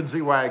Cunningham,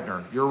 Lindsay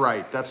Wagner. You're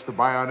right. That's the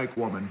bionic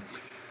woman.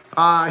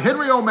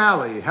 Henry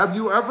O'Malley, have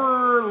you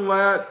ever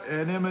let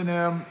an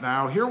M&M?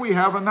 Now, here we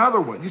have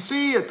another one. You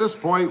see, at this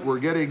point, we're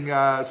getting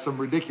some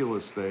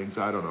ridiculous things.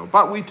 I don't know.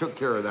 But we took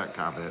care of that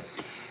comment.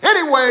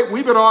 Anyway,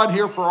 we've been on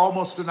here for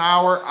almost an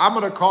hour. I'm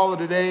going to call it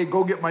a day,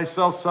 go get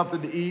myself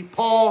something to eat.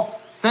 Paul,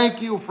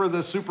 thank you for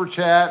the super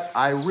chat.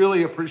 I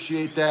really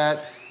appreciate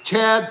that.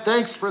 Chad,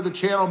 thanks for the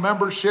channel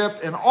membership.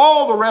 And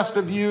all the rest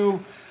of you,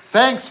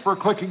 thanks for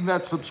clicking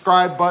that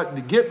subscribe button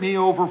to get me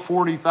over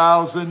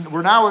 40,000.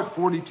 We're now at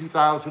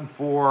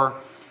 42,004.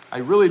 I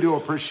really do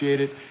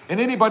appreciate it. And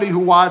anybody who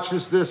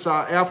watches this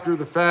after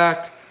the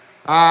fact,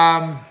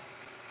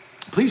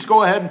 please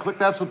go ahead and click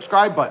that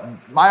subscribe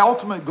button. My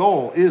ultimate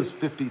goal is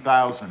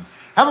 50,000.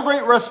 Have a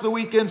great rest of the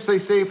weekend. Stay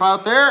safe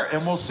out there,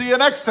 and we'll see you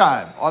next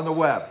time on the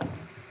web.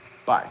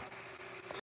 Bye.